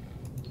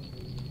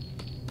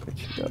 What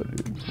you got,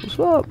 dude? What's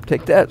up?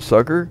 Take that,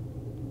 sucker.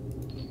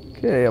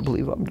 Okay, I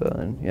believe I'm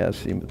done. Yeah, I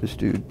see this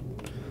dude.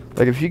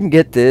 Like, if you can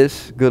get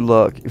this, good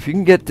luck. If you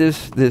can get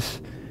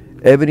this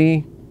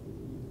ebony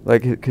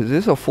Like, because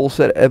this is a full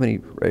set of ebony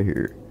right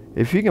here.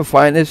 If you can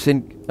find this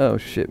in... Oh,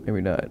 shit.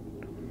 Maybe not.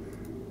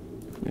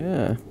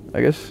 Yeah.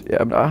 I guess... Yeah,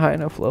 I'm not high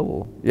enough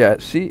level. Yeah,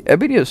 see?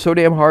 Ebony is so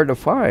damn hard to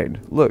find.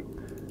 Look.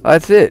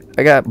 That's it.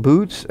 I got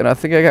boots, and I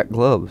think I got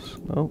gloves.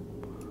 No.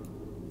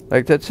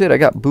 Like, that's it. I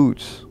got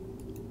boots.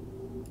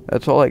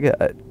 That's all I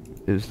got.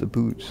 Is the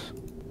boots.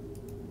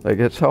 Like,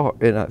 that's how...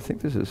 And I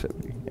think this is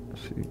ebony. Yeah,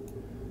 see?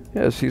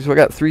 Yeah, see? So I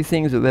got 3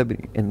 things of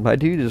ebony. And my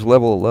dude is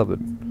level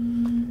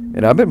 11.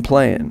 And I've been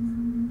playing...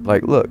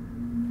 Like, look,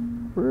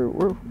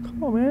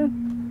 come on,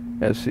 man.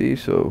 Yeah, see,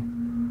 so,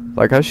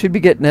 like, I should be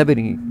getting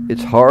ebony.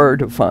 It's hard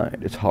to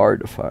find. It's hard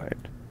to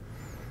find.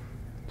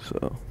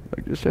 So,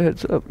 like, just a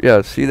heads up.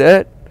 Yeah, see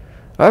that?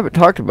 I haven't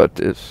talked about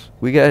this.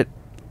 We got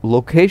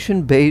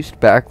location-based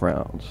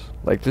backgrounds.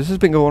 Like, this has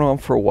been going on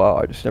for a while.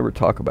 I just never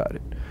talk about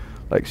it.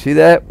 Like, see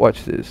that?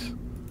 Watch this.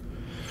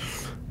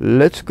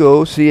 Let's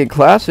go. See, in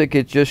Classic,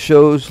 it just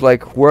shows,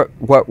 like, what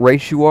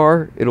race you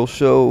are. It'll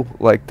show,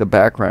 like, the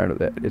background of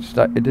that. It's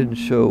not, it didn't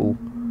show,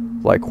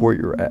 like, where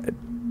you're at.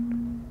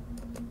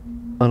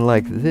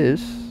 Unlike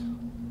this.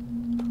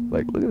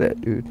 Like, look at that,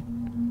 dude.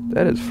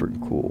 That is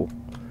freaking cool.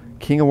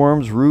 King of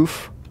Worms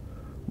roof.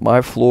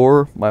 My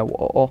floor. My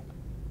wall.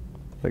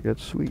 Like,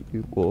 that's sweet,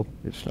 dude. Well,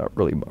 it's not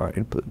really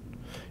mine, but...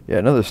 Yeah,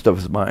 none of this stuff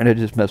is mine. I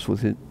just mess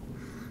with it.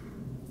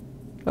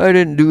 I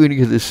didn't do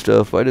any of this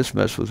stuff. I just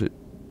mess with it.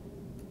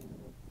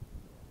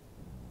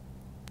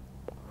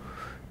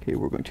 Okay,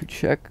 we're going to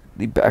check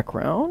the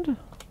background.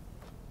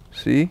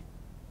 See?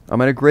 I'm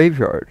in a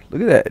graveyard.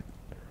 Look at that.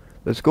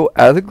 Let's go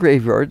out of the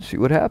graveyard and see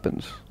what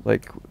happens.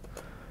 Like,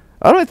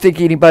 I don't think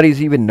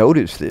anybody's even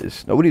noticed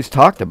this. Nobody's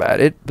talked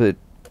about it, but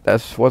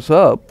that's what's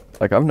up.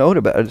 Like, I've known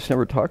about it. I just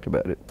never talked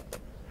about it.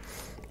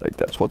 Like,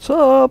 that's what's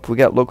up. We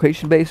got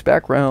location-based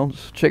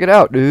backgrounds. Check it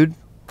out, dude.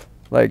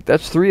 Like,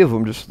 that's 3 of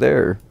them just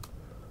there.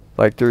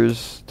 Like,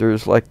 there's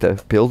like,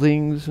 the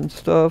buildings and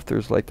stuff.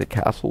 There's, like, the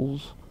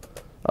castles.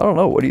 I don't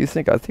know. What do you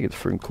think? I think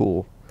it's freaking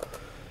cool.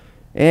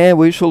 And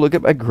we shall look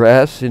at my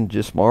grass and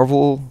just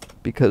marvel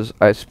because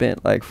I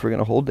spent like friggin'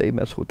 a whole day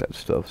messing with that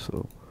stuff.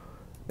 So,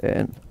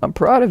 and I'm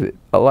proud of it.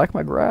 I like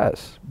my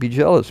grass. Be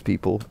jealous,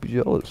 people. Be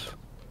jealous.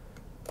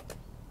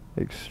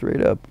 Like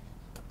straight up,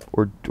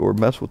 or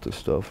mess with this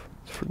stuff.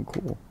 It's freaking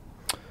cool.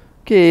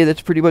 Okay,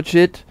 that's pretty much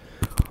it.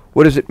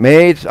 What is it,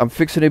 May? I'm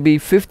fixing to be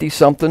 50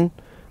 something.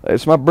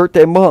 It's my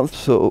birthday month,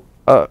 so.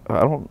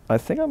 I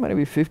think I'm gonna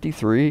be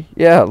 53.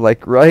 Yeah,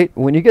 like, right?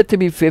 When you get to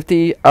be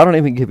 50, I don't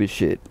even give a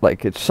shit.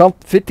 Like, it's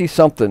 50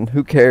 something,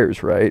 who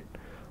cares, right?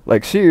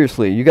 Like,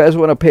 seriously, you guys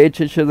want to pay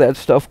attention to that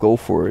stuff, go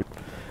for it.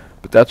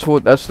 But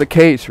that's the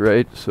case,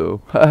 right?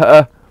 So,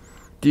 haha,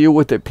 deal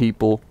with it,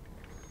 people.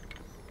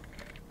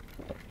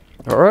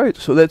 Alright,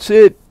 so that's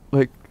it.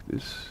 Like,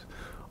 this,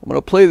 I'm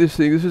gonna play this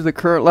thing. This is the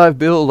current live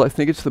build. I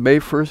think it's the May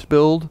 1st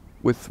build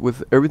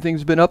with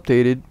everything's been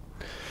updated.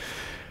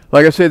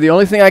 Like I said, the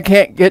only thing I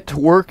can't get to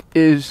work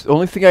is,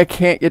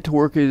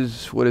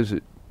 what is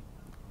it?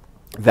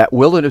 That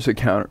wilderness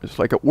encounters.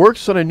 Like, it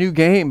works on a new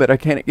game, but I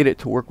can't get it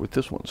to work with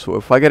this one. So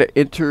if I gotta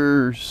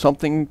enter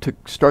something to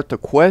start the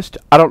quest,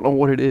 I don't know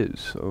what it is.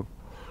 So,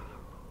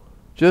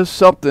 just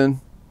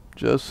something.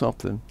 Just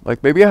something.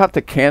 Like, maybe I have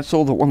to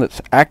cancel the one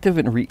that's active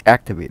and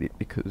reactivate it,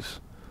 because,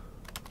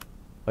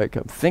 like,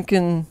 I'm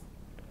thinking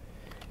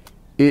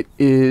it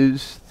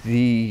is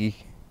the,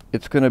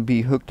 it's gonna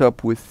be hooked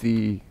up with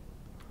the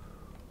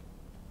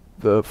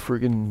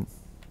friggin'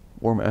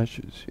 Warm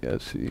Ashes. Yeah,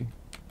 see.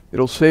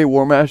 It'll say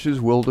Warm Ashes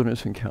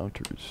Wilderness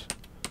Encounters.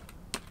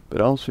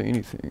 But I don't see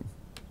anything.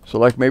 So,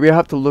 like, maybe I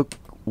have to look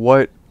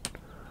what...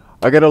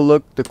 I gotta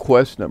look the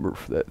quest number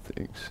for that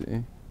thing,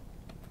 see?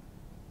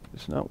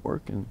 It's not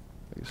working.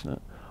 It's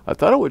not... I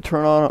thought it would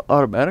turn on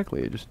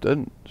automatically. It just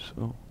doesn't.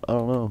 So, I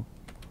don't know.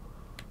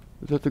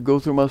 I just have to go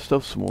through my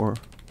stuff some more.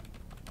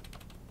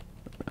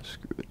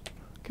 Screw it.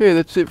 Okay,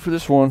 that's it for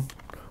this one.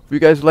 If you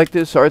guys like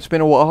this, sorry it's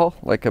been a while.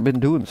 Like, I've been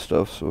doing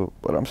stuff, so,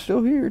 but I'm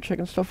still here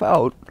checking stuff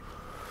out.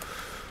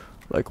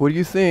 Like, what do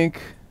you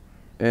think?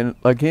 And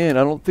again,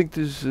 I don't think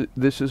this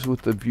is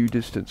with the view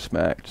distance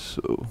max.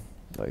 So,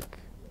 like,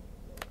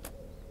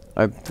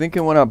 I'm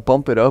thinking when I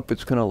bump it up,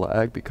 it's gonna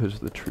lag because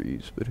of the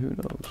trees. But who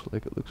knows?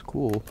 Like, it looks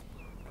cool.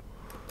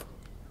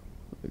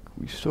 Like,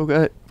 we still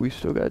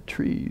got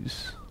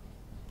trees.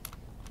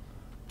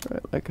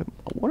 Right, like, I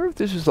wonder if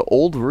this is the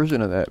old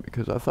version of that,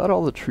 because I thought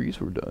all the trees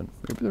were done.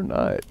 Maybe they're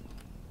not.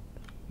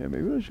 Yeah,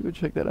 maybe I should go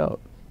check that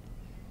out.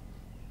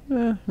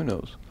 Eh, who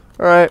knows.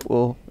 Alright,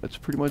 well, that's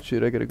pretty much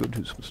it. I gotta go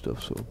do some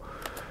stuff, so.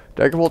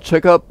 Daggerfall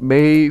checkup,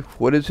 May,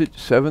 what is it,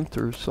 7th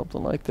or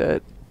something like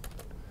that.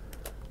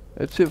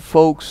 That's it,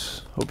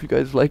 folks. Hope you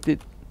guys liked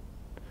it.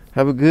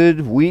 Have a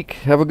good week.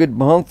 Have a good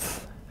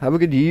month. Have a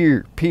good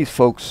year. Peace,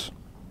 folks.